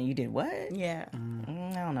 like, wait a minute, you did what? Yeah.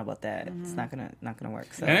 I don't know about that. It's not gonna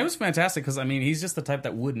work. So. And it was fantastic because he's just the type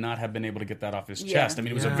that would not have been able to get that off his chest. I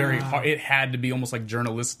mean, it was a very hard. It had to be almost like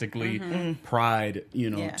journalistically pride,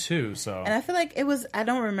 too. So. And I feel like it was. I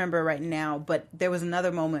don't remember right now, but there was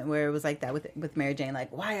another moment where it was like that with Mary Jane.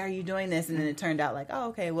 Like, why are you doing this? And then it turned out like, oh,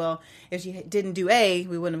 okay, well, if she didn't do A,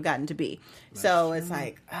 we wouldn't have gotten to B. So it's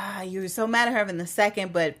like, you were so mad at her in the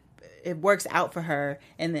second, but it works out for her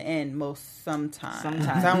in the end sometimes.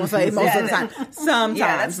 I won't say most of the time.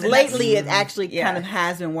 Sometimes. Lately, it actually kind of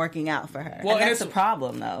has been working out for her. Well, and that's the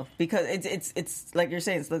problem, though, because it's like you're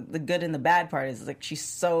saying, it's the good and the bad part is like she's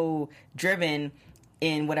so driven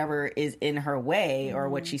in whatever is in her way or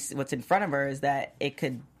what's in front of her is that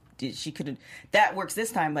she could that works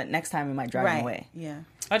this time, but next time it might drive him away. Yeah.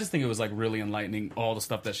 I just think it was like really enlightening, all the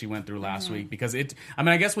stuff that she went through last week, because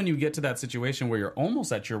I guess when you get to that situation where you're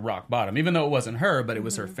almost at your rock bottom, even though it wasn't her, but it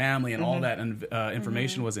was her family and all that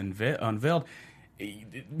information was unveiled,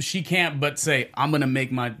 she can't but say, I'm going to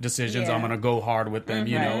make my decisions, I'm going to go hard with them,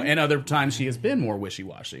 and other times she has been more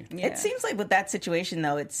wishy-washy. Yeah. It seems like with that situation,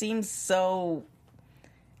 though, it seems so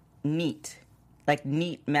neat. Like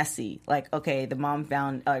neat, messy. Like, okay, the mom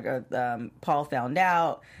found, Paul found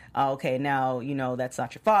out. Okay, now that's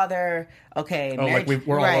not your father. Okay,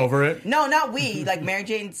 we're all over it. No, not we. Like Mary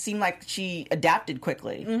Jane seemed like she adapted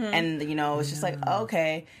quickly, and it's just like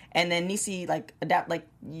okay. And then Niecy adapt like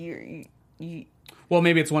you. Well,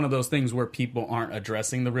 maybe it's one of those things where people aren't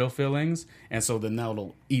addressing the real feelings, and so then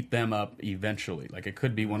that'll eat them up eventually. Like it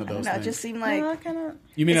could be one of those things. It just seemed like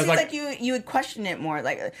you mean it as seems like you would question it more.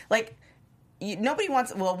 Like. Nobody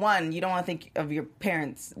wants. Well, one, you don't want to think of your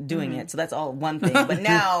parents doing it, so that's all one thing. But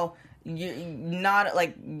now, you're not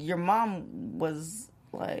like your mom was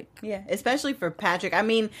like. Yeah, especially for Patrick. I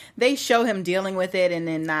mean, they show him dealing with it, and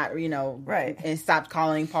then not, right, and stopped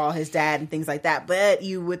calling Paul his dad and things like that. But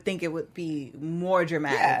you would think it would be more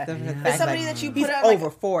dramatic. It's somebody that you put on over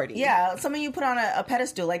 40. Yeah, somebody you put on a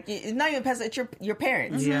pedestal. Like it's not even a pedestal. It's your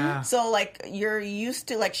parents. Yeah. So like you're used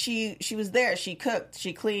to like she was there. She cooked.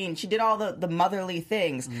 She cleaned. She did all the motherly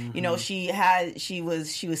things. She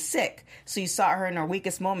was sick. So you saw her in her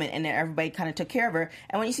weakest moment, and then everybody kind of took care of her.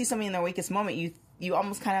 And when you see somebody in their weakest moment, you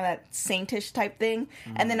almost kind of that saintish type thing.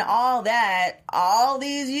 And then all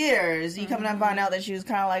these years, you come and find out that she was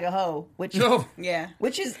kind of like a hoe, which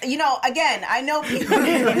is, again, I know people,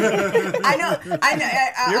 I know.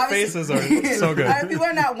 Your faces are so good. People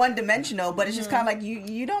are not one dimensional, but it's just kind of like,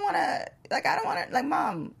 you don't want to, like, I don't want to, like,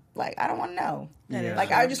 mom, like, I don't want to know. Yeah.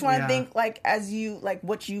 Like, I just want to think, like, as you, like,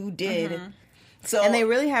 what you did. So, and they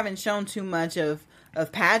really haven't shown too much of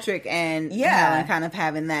Patrick and Helen kind of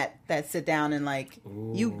having that sit down and like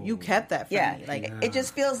you kept that from me. Like it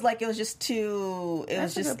just feels like it was just too it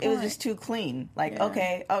was just too clean. Like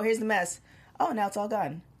okay, here's the mess. Oh, now it's all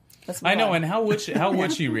gone. I know, and how would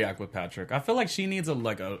she react with Patrick? I feel like she needs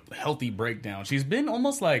a healthy breakdown. She's been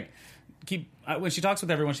almost like when she talks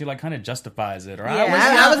with everyone, she like kind of justifies it. Or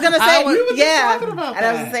I was gonna say, talking about and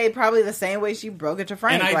I was gonna say probably the same way she broke it to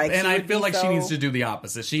Frank. And I feel like she needs to do the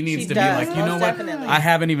opposite. She needs to does, be like, you know what? definitely. I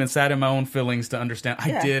haven't even sat in my own feelings to understand.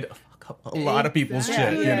 I did a lot of people's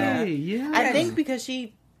shit. You know, Yeah. I think because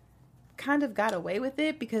she kind of got away with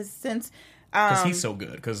it because because he's so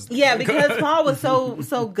good. Because Paul was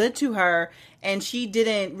so good to her, and she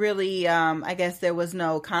didn't really. I guess there was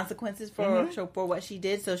no consequences for what she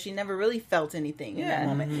did, so she never really felt anything in that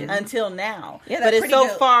moment until now. Yeah, but it's so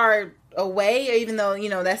far away, even though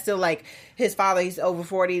that's still like his father. He's over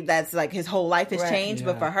 40. That's like his whole life has changed.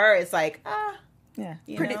 But for her, it's like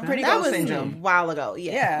pretty that girl was syndrome. a while ago.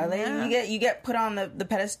 You get put on the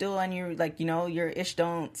pedestal, and you're like, your ish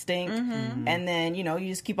don't stink, and then you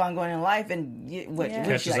just keep on going in life, and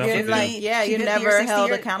Catches you're up with like, you. you're never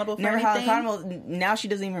held accountable for anything. Now she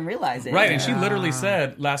doesn't even realize it, right? And she literally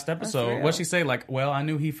said last episode, what'd she say? Like, well, I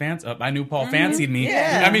knew Paul fancied me.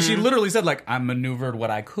 Yeah. I mean, she literally said like, I maneuvered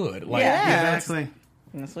what I could. Like, Exactly.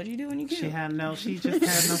 that's what you do when you get. She just had no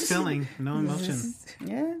feeling, no emotion.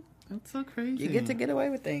 Yeah, That's so crazy. you get to get away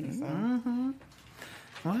with things. So.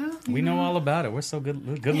 Well, we know all about it. We're so good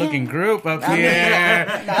looking group up here.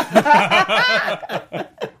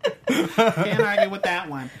 can't argue with that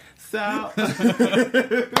one. So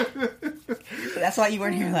That's why you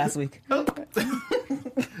weren't here last week.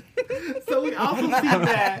 So we also see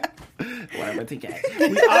that. Whatever, TK.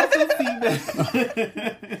 We also see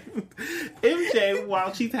that MJ,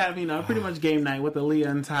 while she's having pretty much game night with Aaliyah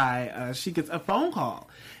and Ty, she gets a phone call.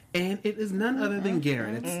 And it is none other than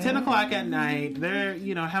Garrett. It's 10 o'clock at night. They're,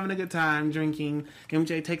 having a good time, drinking.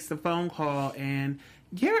 MJ takes the phone call, and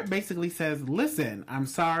Garrett basically says, listen, I'm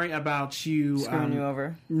sorry about you Screwing you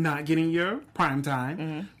over. not getting your prime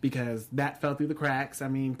time because that fell through the cracks. I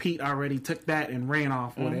mean, Pete already took that and ran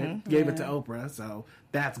off with it, gave it to Oprah, so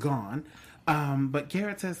that's gone. But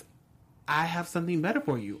Garrett says, I have something better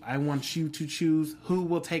for you. I want you to choose who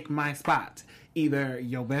will take my spot. Either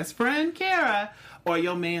your best friend, Kara, or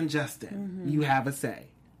your man, Justin. You have a say.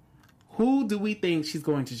 Who do we think she's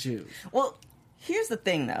going to choose? Well, here's the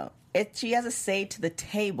thing, though. If she has a say to the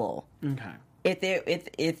table, Okay.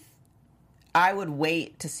 if I would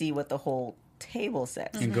wait to see what the whole table says.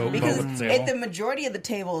 And go Because vote with the table. if the majority of the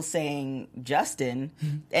table is saying Justin,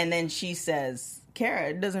 and then she says Kara,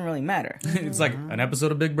 it doesn't really matter. It's like an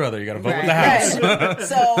episode of Big Brother. You got to vote with the house. Right.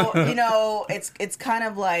 So, it's kind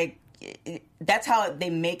of like, that's how they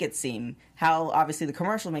make it seem. How obviously the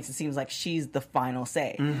commercial makes it seem like she's the final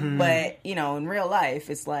say. But, in real life,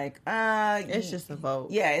 it's like, It's just a vote.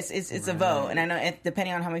 yeah, it's a vote. And I know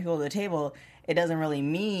depending on how many people at the table, it doesn't really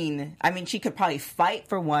mean, she could probably fight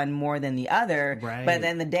for one more than the other. Right. But at the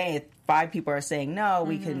end of the day, if 5 people are saying no,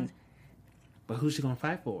 we can. But who's she gonna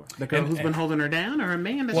fight for? The girl who's been holding her down, or her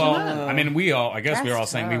man that she Well, loves? I mean, we're all That's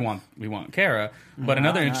saying tough. we want Kara. But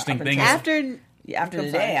another interesting thing is After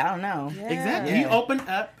the day, I don't know. Exactly. He opened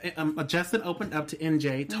up. Justin opened up to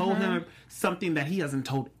MJ, told him something that he hasn't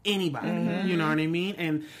told anybody. You know what I mean?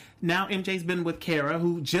 And now MJ's been with Kara,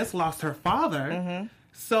 who just lost her father.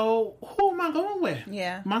 So who am I going with?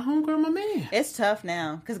 Yeah. My homegirl, my man. It's tough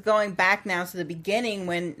now because going back now to the beginning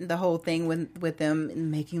when the whole thing with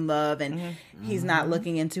them making love and he's not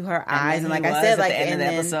looking into her eyes and like I said, like at the end of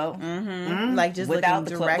the episode, like just without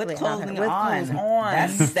looking the directly with clothing with on. clothes on.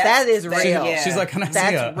 That's That is real. yeah. she's like, can I see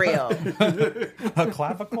That's real. a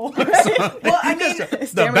clavicle? Well, I mean,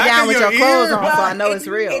 Stare me back down of with your your clothes ear. on, so I know it's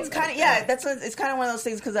real. It's kind of it's kind of one of those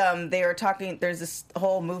things because they were talking. There's this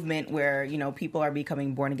whole movement where people are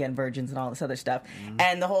becoming born again virgins and all this other stuff,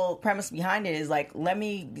 and the whole premise behind it is like,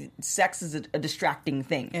 sex is a distracting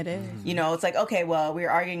thing. It is. It's like, okay, well, we're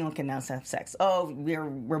arguing. Okay, now let's have sex. Oh,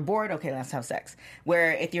 we're bored. Okay, let's have sex.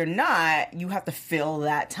 Where if you're not, you have to fill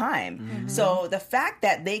that time. So the fact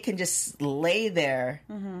that they can just lay there,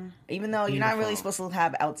 even though you're not really supposed to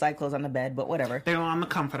have outside clothes on the bed, but whatever. They're on the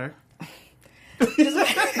comforter.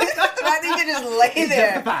 I think you just lay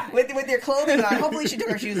there with your clothing on. Hopefully she took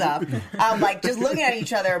her shoes off. Like just looking at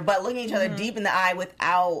each other, but looking at each other deep in the eye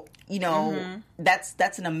without,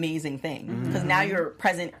 that's an amazing thing because now you're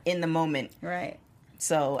present in the moment. Right.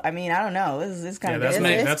 So I mean, I don't know. It's kind of that's it's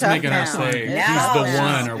making her tough now. say Now he's the she's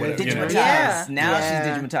one or whatever. digmatized. Yeah. Now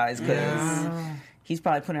Yeah. she's digmatized because he's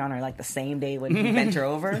probably putting it on her like the same day when he bent her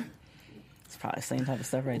over. It's probably the same type of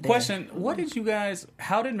stuff right there. Question: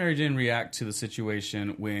 how did Mary Jane react to the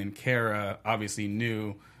situation when Kara obviously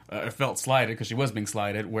knew, felt slighted because she was being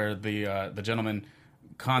slighted, where the gentleman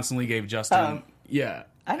constantly gave Justin,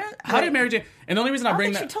 I don't. How did Mary Jane? And the only reason I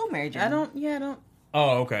bring think that she told Mary Jane. I don't.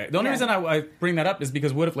 Oh, okay. The only reason I bring that up is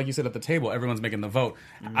because what if, like you said, at the table, everyone's making the vote.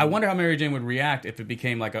 I wonder how Mary Jane would react if it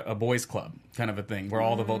became like a boys' club kind of a thing, where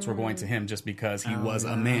all the votes were going to him just because he was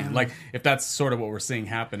a man. Like, if that's sort of what we're seeing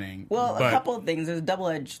happening. Well, a couple of things. There's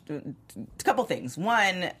a couple things.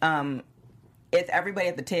 One, if everybody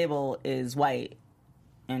at the table is white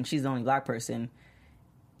and she's the only black person,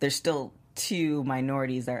 there's still 2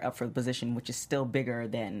 minorities that are up for the position, which is still bigger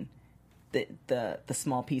than the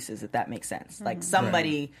small pieces, if that makes sense. Like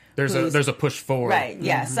somebody there's a push forward. Right,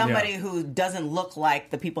 yeah. Somebody who doesn't look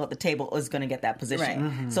like the people at the table is going to get that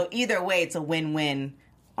position. Right. So either way, it's a win-win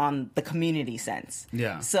on the community sense.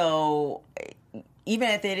 Yeah. So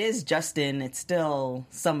even if it is Justin, it's still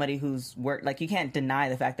somebody who's worked. Like, you can't deny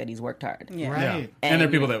the fact that he's worked hard. Yeah. Right. Yeah. And there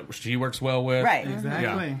are people that she works well with. Right.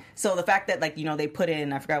 Exactly. Yeah. So the fact that, like, you know, they put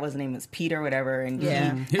in, I forgot what his name is, Peter or whatever, and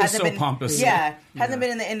he was so pompous. Yeah. Hasn't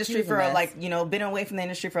been in the industry for, like, you know, been away from the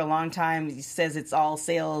industry for a long time. He says it's all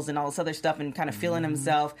sales and all this other stuff and kind of feeling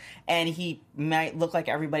himself. And he might look like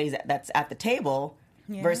everybody that's at the table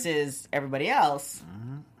versus everybody else.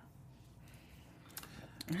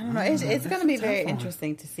 I don't know. It's going to be very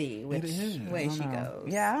interesting to see which way she goes.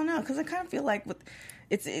 Yeah, I don't know, because I kind of feel like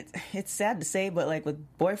it's sad to say, but like with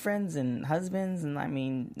boyfriends and husbands, and I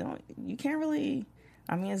mean, you can't really.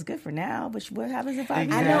 I mean, it's good for now, but what happens in 5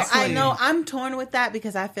 years? I know. I'm torn with that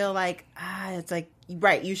because I feel like it's like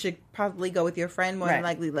right. You should probably go with your friend more than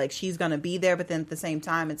likely. Like, she's going to be there, but then at the same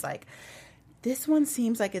time, it's like, this one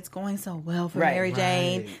seems like it's going so well for Mary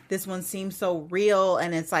Jane. This one seems so real,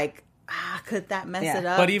 and it's like, could that mess it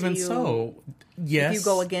up? But even so, yes. If you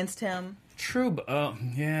go against him. True,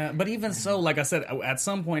 but even so, like I said, at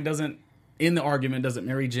some point, doesn't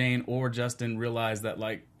Mary Jane or Justin realize that,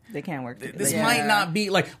 like, they can't work together. This might not be,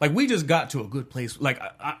 like we just got to a good place. Like,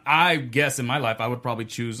 I guess in my life, I would probably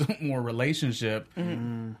choose more relationship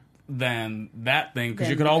than that thing, because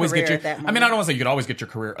you could always get your I mean, I don't want to say you could always get your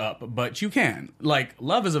career up, but you can. Like,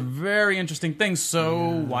 love is a very interesting thing, so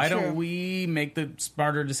why don't we make the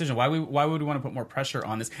smarter decision? Why would we want to put more pressure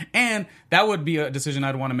on this? And that would be a decision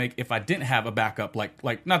I'd want to make if I didn't have a backup,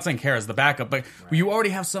 like not saying Kara's the backup, but you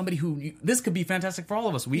already have somebody who this could be fantastic for all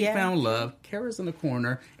of us. We found love, Kara's in the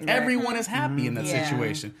corner, everyone is happy in that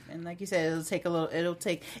situation. And like you said,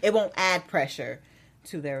 it won't add pressure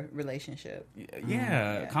to their relationship.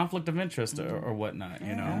 Conflict of interest or whatnot,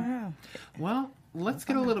 you know. Well, let's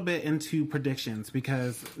get a little bit into predictions,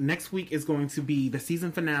 because next week is going to be the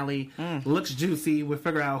season finale. Looks juicy. We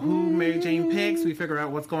figure out who Mary Jane picks. We figure out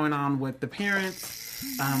what's going on with the parents.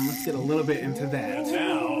 Let's get a little bit into that.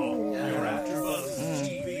 Now, you're AfterBuzz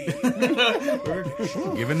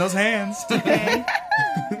TV. Giving those hands.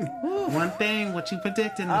 One thing, what you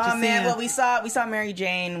predicting? Oh man, well we saw Mary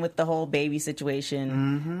Jane with the whole baby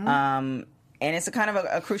situation, and it's a kind of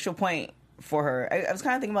a crucial point for her. I was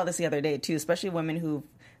kind of thinking about this the other day too, especially women who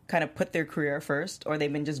kind of put their career first, or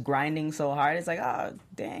they've been just grinding so hard. It's like, oh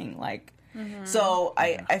dang, like. So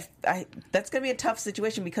I that's gonna be a tough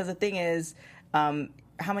situation, because the thing is, how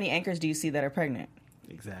many anchors do you see that are pregnant?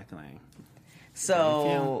 Exactly.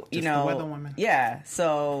 So, you know, weather woman. Yeah,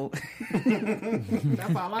 so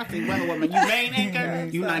that's all I see. Weather woman, you main anchor,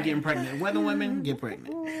 you're not getting pregnant. Weather women get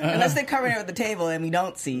pregnant. Unless they're covering it with the table and we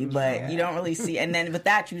don't see, but you don't really see. And then with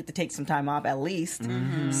that, you have to take some time off at least.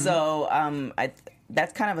 So,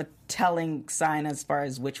 that's kind of a telling sign as far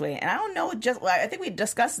as which way. And I don't know, I think we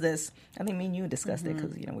discussed this. I think me and you discussed it,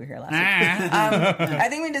 because, you know, we were here last week. I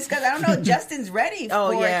think we discussed, I don't know, Justin's ready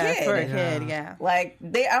for a kid. For a kid, yeah. Like,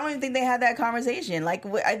 I don't even think they had that conversation. Like,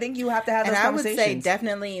 I think you have to have those conversations. And I would say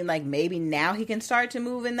definitely, like, maybe now he can start to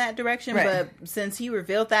move in that direction. Right. But since he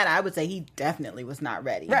revealed that, I would say he definitely was not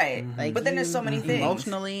ready. Right. Like, but then there's so many things.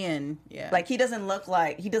 Emotionally and, like, he doesn't look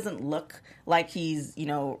like he's, you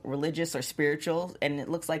know, religious or spiritual. And it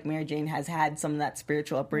looks like Mary Jane has had some of that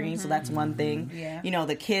spiritual upbringing, so that's one thing. Yeah. You know,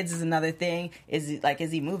 the kids is another thing. Is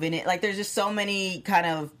he moving it? Like, there's just so many kind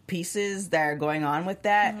of pieces that are going on with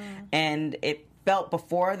that, and it felt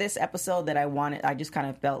before this episode that I just kind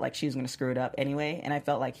of felt like she was going to screw it up anyway, and I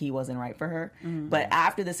felt like he wasn't right for her. But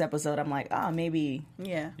after this episode, I'm like, maybe,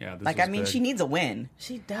 like, I mean, she needs a win.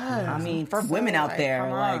 She does. I mean, for women out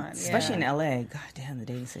there, like, especially in LA, god damn, the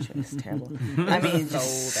dating situation is terrible. I mean,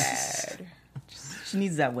 so bad. She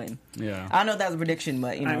needs that win. Yeah. I don't know if that was a prediction,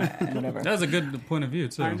 but, you know, whatever. That was a good point of view,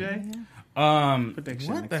 too. RJ?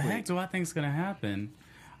 Prediction what the heck do I think is going to happen?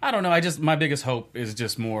 I don't know. My biggest hope is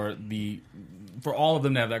just more the for all of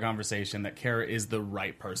them to have that conversation that Kara is the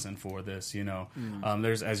right person for this, you know.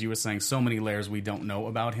 There's, as you were saying, so many layers we don't know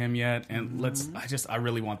about him yet, and I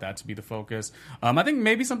really want that to be the focus. I think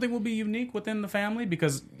maybe something will be unique within the family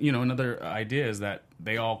because, you know, another idea is that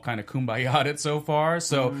they all kind of kumbaya it so far,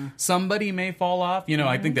 so somebody may fall off. You know,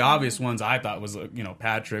 I think the obvious ones I thought was, you know,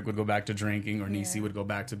 Patrick would go back to drinking or Niecy would go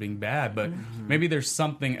back to being bad, but maybe there's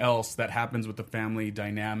something else that happens with the family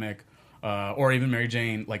dynamic. Or even Mary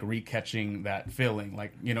Jane, like, re-catching that feeling,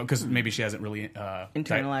 like, you know, because maybe she hasn't really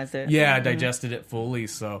internalized it. Yeah, digested it fully.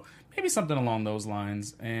 So maybe something along those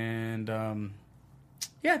lines. And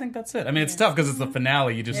yeah, I think that's it. I mean, it's tough because it's the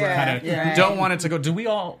finale. You just kind of don't want it to go. Do we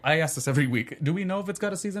all? I ask this every week. Do we know if it's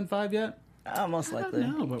got a season 5 yet? Most likely.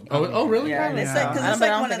 Oh, really? Yeah, it's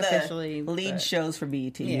like one of the officially, lead shows for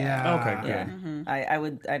BET. Yeah. Okay,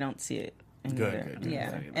 good. I don't see it. Good.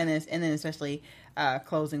 Yeah, and then especially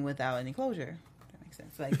closing without any closure. That makes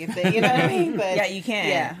sense. Like if they, you know what I mean? But yeah, you can.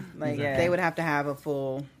 Yeah, like they would have to have a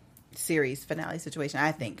full series finale situation,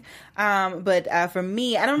 I think. But for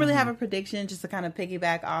me, I don't really have a prediction. Just to kind of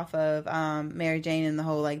piggyback off of Mary Jane and the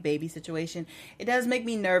whole like baby situation. It does make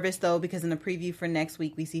me nervous though, because in the preview for next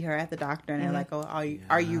week, we see her at the doctor and they're like, "Oh,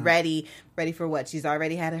 are you ready? Ready for what?" She's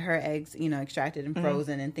already had her eggs, you know, extracted and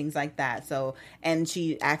frozen and things like that. So, and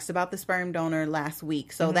she asked about the sperm donor last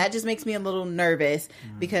week. So that just makes me a little nervous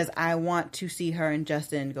because I want to see her and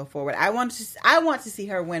Justin go forward. I want to see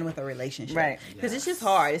her win with a relationship, right? Because it's just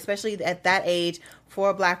hard, especially at that age for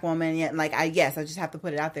a black woman. Yet, like, I just have to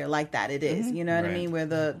put it out there like that. It is, you know what I mean? We're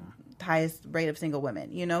the highest rate of single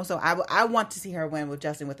women, you know. So I want to see her win with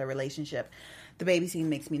Justin with a relationship. The baby scene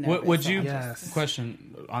makes me nervous. Would you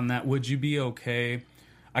question on that? Would you be okay?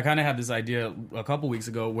 I kind of had this idea a couple weeks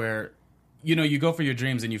ago where, you know, you go for your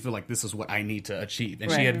dreams and you feel like this is what I need to achieve,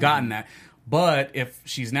 and she had gotten that. But if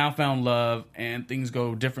she's now found love and things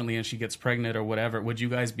go differently and she gets pregnant or whatever, would you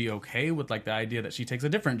guys be okay with like the idea that she takes a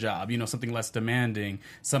different job, you know, something less demanding,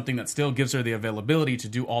 something that still gives her the availability to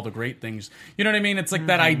do all the great things? You know what I mean? It's like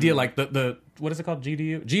that idea, like the what is it called?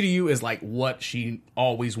 GDU? GDU is like what she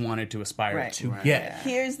always wanted to aspire to get. Yeah.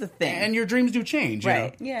 Here's the thing. And your dreams do change,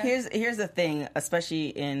 right? You know? Yeah. Here's the thing, especially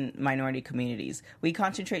in minority communities, we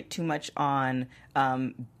concentrate too much on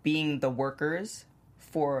being the workers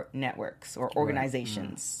for networks or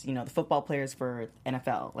organizations. You know, the football players for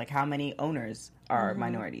NFL, like how many owners are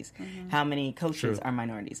minorities, how many coaches are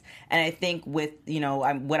minorities. And I think with, you know,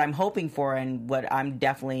 what I'm hoping for and what I'm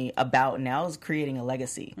definitely about now is creating a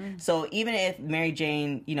legacy. So even if Mary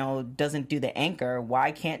Jane, you know, doesn't do the anchor,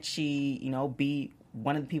 why can't she, you know, be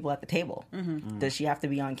one of the people at the table? Does she have to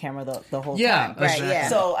be on camera the whole time? Right. Yeah.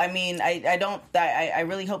 So I mean, I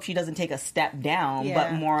really hope she doesn't take a step down,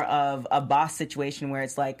 but more of a boss situation where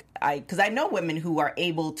it's like, because I know women who are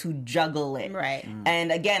able to juggle it, right?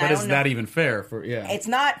 And again, but I don't know. Is that even fair? It's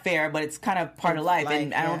not fair, but it's kind of part of life,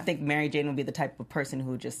 and I don't think Mary Jane would be the type of person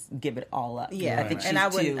who would just give it all up. Yeah, I think and I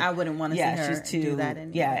wouldn't want to see her do that.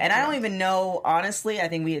 And I don't even know, honestly. I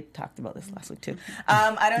think we had talked about this last week too.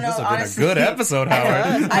 I don't know. This has honestly, been a good episode, Howard.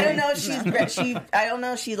 I don't know if I don't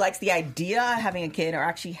know if she likes the idea of having a kid or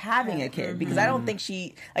actually having a kid, because I don't think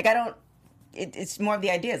it's more of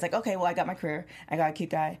the idea. It's like, okay, well, I got my career, I got a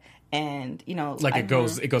cute guy, and you know, like it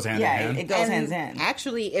goes hand in hand. It goes hand in hand.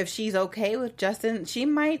 Actually, if she's okay with Justin, she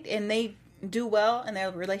might, and they do well and their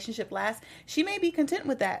relationship lasts, she may be content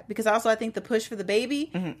with that, because also I think the push for the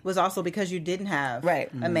baby was also because you didn't have a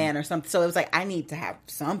man or something, so it was like, I need to have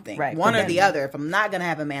something, one or the other. If I'm not gonna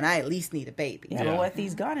have a man, I at least need a baby. But what if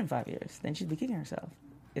he's gone in 5 years? Then she'd be kidding herself.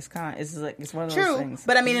 It's one of those things.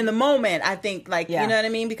 But I mean, in the moment, I think, like, you know what I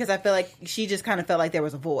mean? Because I feel like she just kind of felt like there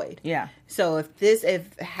was a void. Yeah. So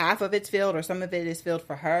if half of it's filled or some of it is filled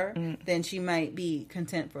for her, then she might be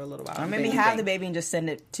content for a little while. Or maybe have the baby and just send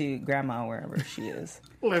it to grandma wherever she is.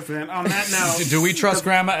 Listen, on that note, do we trust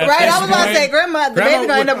grandma? At right, this I was about to say, grandma, the baby's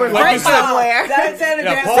gonna end up with Frank somewhere.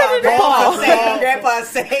 Grandpa's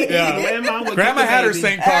saying. Grandma had her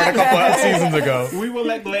St. card a couple of seasons ago. We will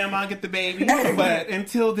let grandma get the baby, but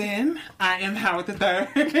until then, I am Howard the Third.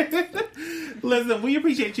 Listen, we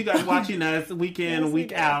appreciate you guys watching us week in,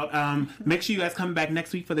 week out. Make sure you guys come back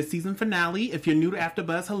next week for the season finale. If you're new to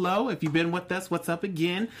AfterBuzz, hello. If you've been with us, what's up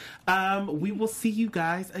again? We will see you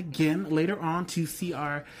guys again later on to see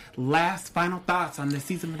our final thoughts on the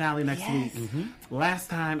season finale next week. Last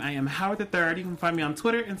time, I am Howard the Third. You can find me on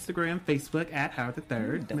Twitter, Instagram, Facebook at Howard the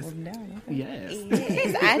Third. Yes.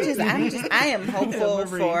 I am hopeful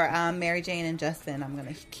for Mary Jane and Justin. I'm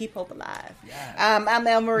gonna keep hope alive. I'm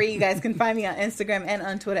Elle Marie. You guys can find me on on Instagram and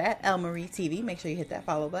on Twitter at ElMarieTV. Make sure you hit that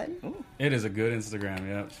follow button. Ooh. It is a good Instagram.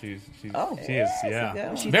 Yeah, she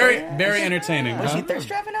yeah, is. Yeah, very entertaining. Was huh? she thirst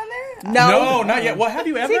trapping on there? No, not yet. Well, have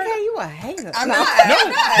you ever? TK, you a hater. I'm not.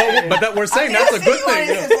 But we're saying that's a good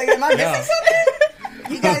thing. Am I missing something?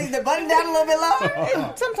 You guys need to button down a little bit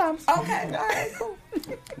lower? Sometimes. Okay, all right, cool.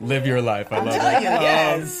 Live your life. I love Tell it. you,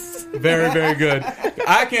 yes. Very, very good.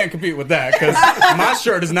 I can't compete with that because my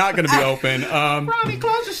shirt is not going to be open. Ronnie,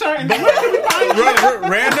 close your shirt and where can we find you?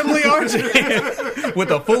 Randomly RJ with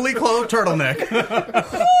a fully clothed turtleneck.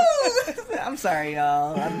 I'm sorry,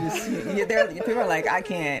 y'all. I'm just people are like, I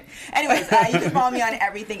can't. Anyways, you can follow me on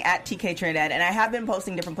everything at TK Trinidad, and I have been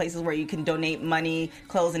posting different places where you can donate money,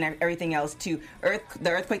 clothes, and everything else to the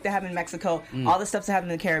earthquake that happened in Mexico, all the stuff that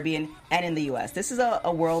happened in the Caribbean and in the U.S. This is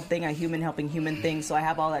a world thing, a human helping human thing. So I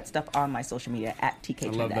have all that stuff on my social media at TK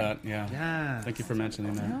Trinidad. I love that. Yeah. Yes. Thank you for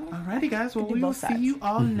mentioning that. Alrighty, guys. Well, do we will both see sides. you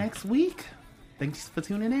all next week. Thanks for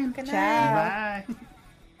tuning in. Good night. Ciao. Bye.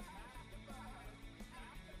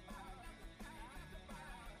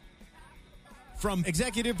 From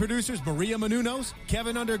executive producers Maria Menounos,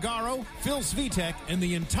 Kevin Undergaro, Phil Svitek, and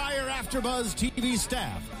the entire AfterBuzz TV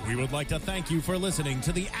staff, we would like to thank you for listening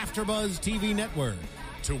to the AfterBuzz TV network.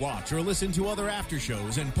 To watch or listen to other after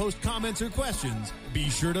shows and post comments or questions, be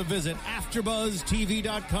sure to visit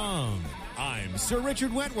AfterBuzzTV.com. I'm Sir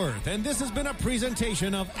Richard Wentworth, and this has been a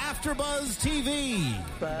presentation of AfterBuzz TV.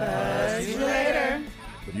 Buzz you later.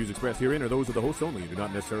 The views expressed herein are those of the hosts only and do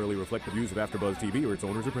not necessarily reflect the views of AfterBuzz TV or its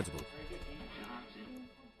owners or principals.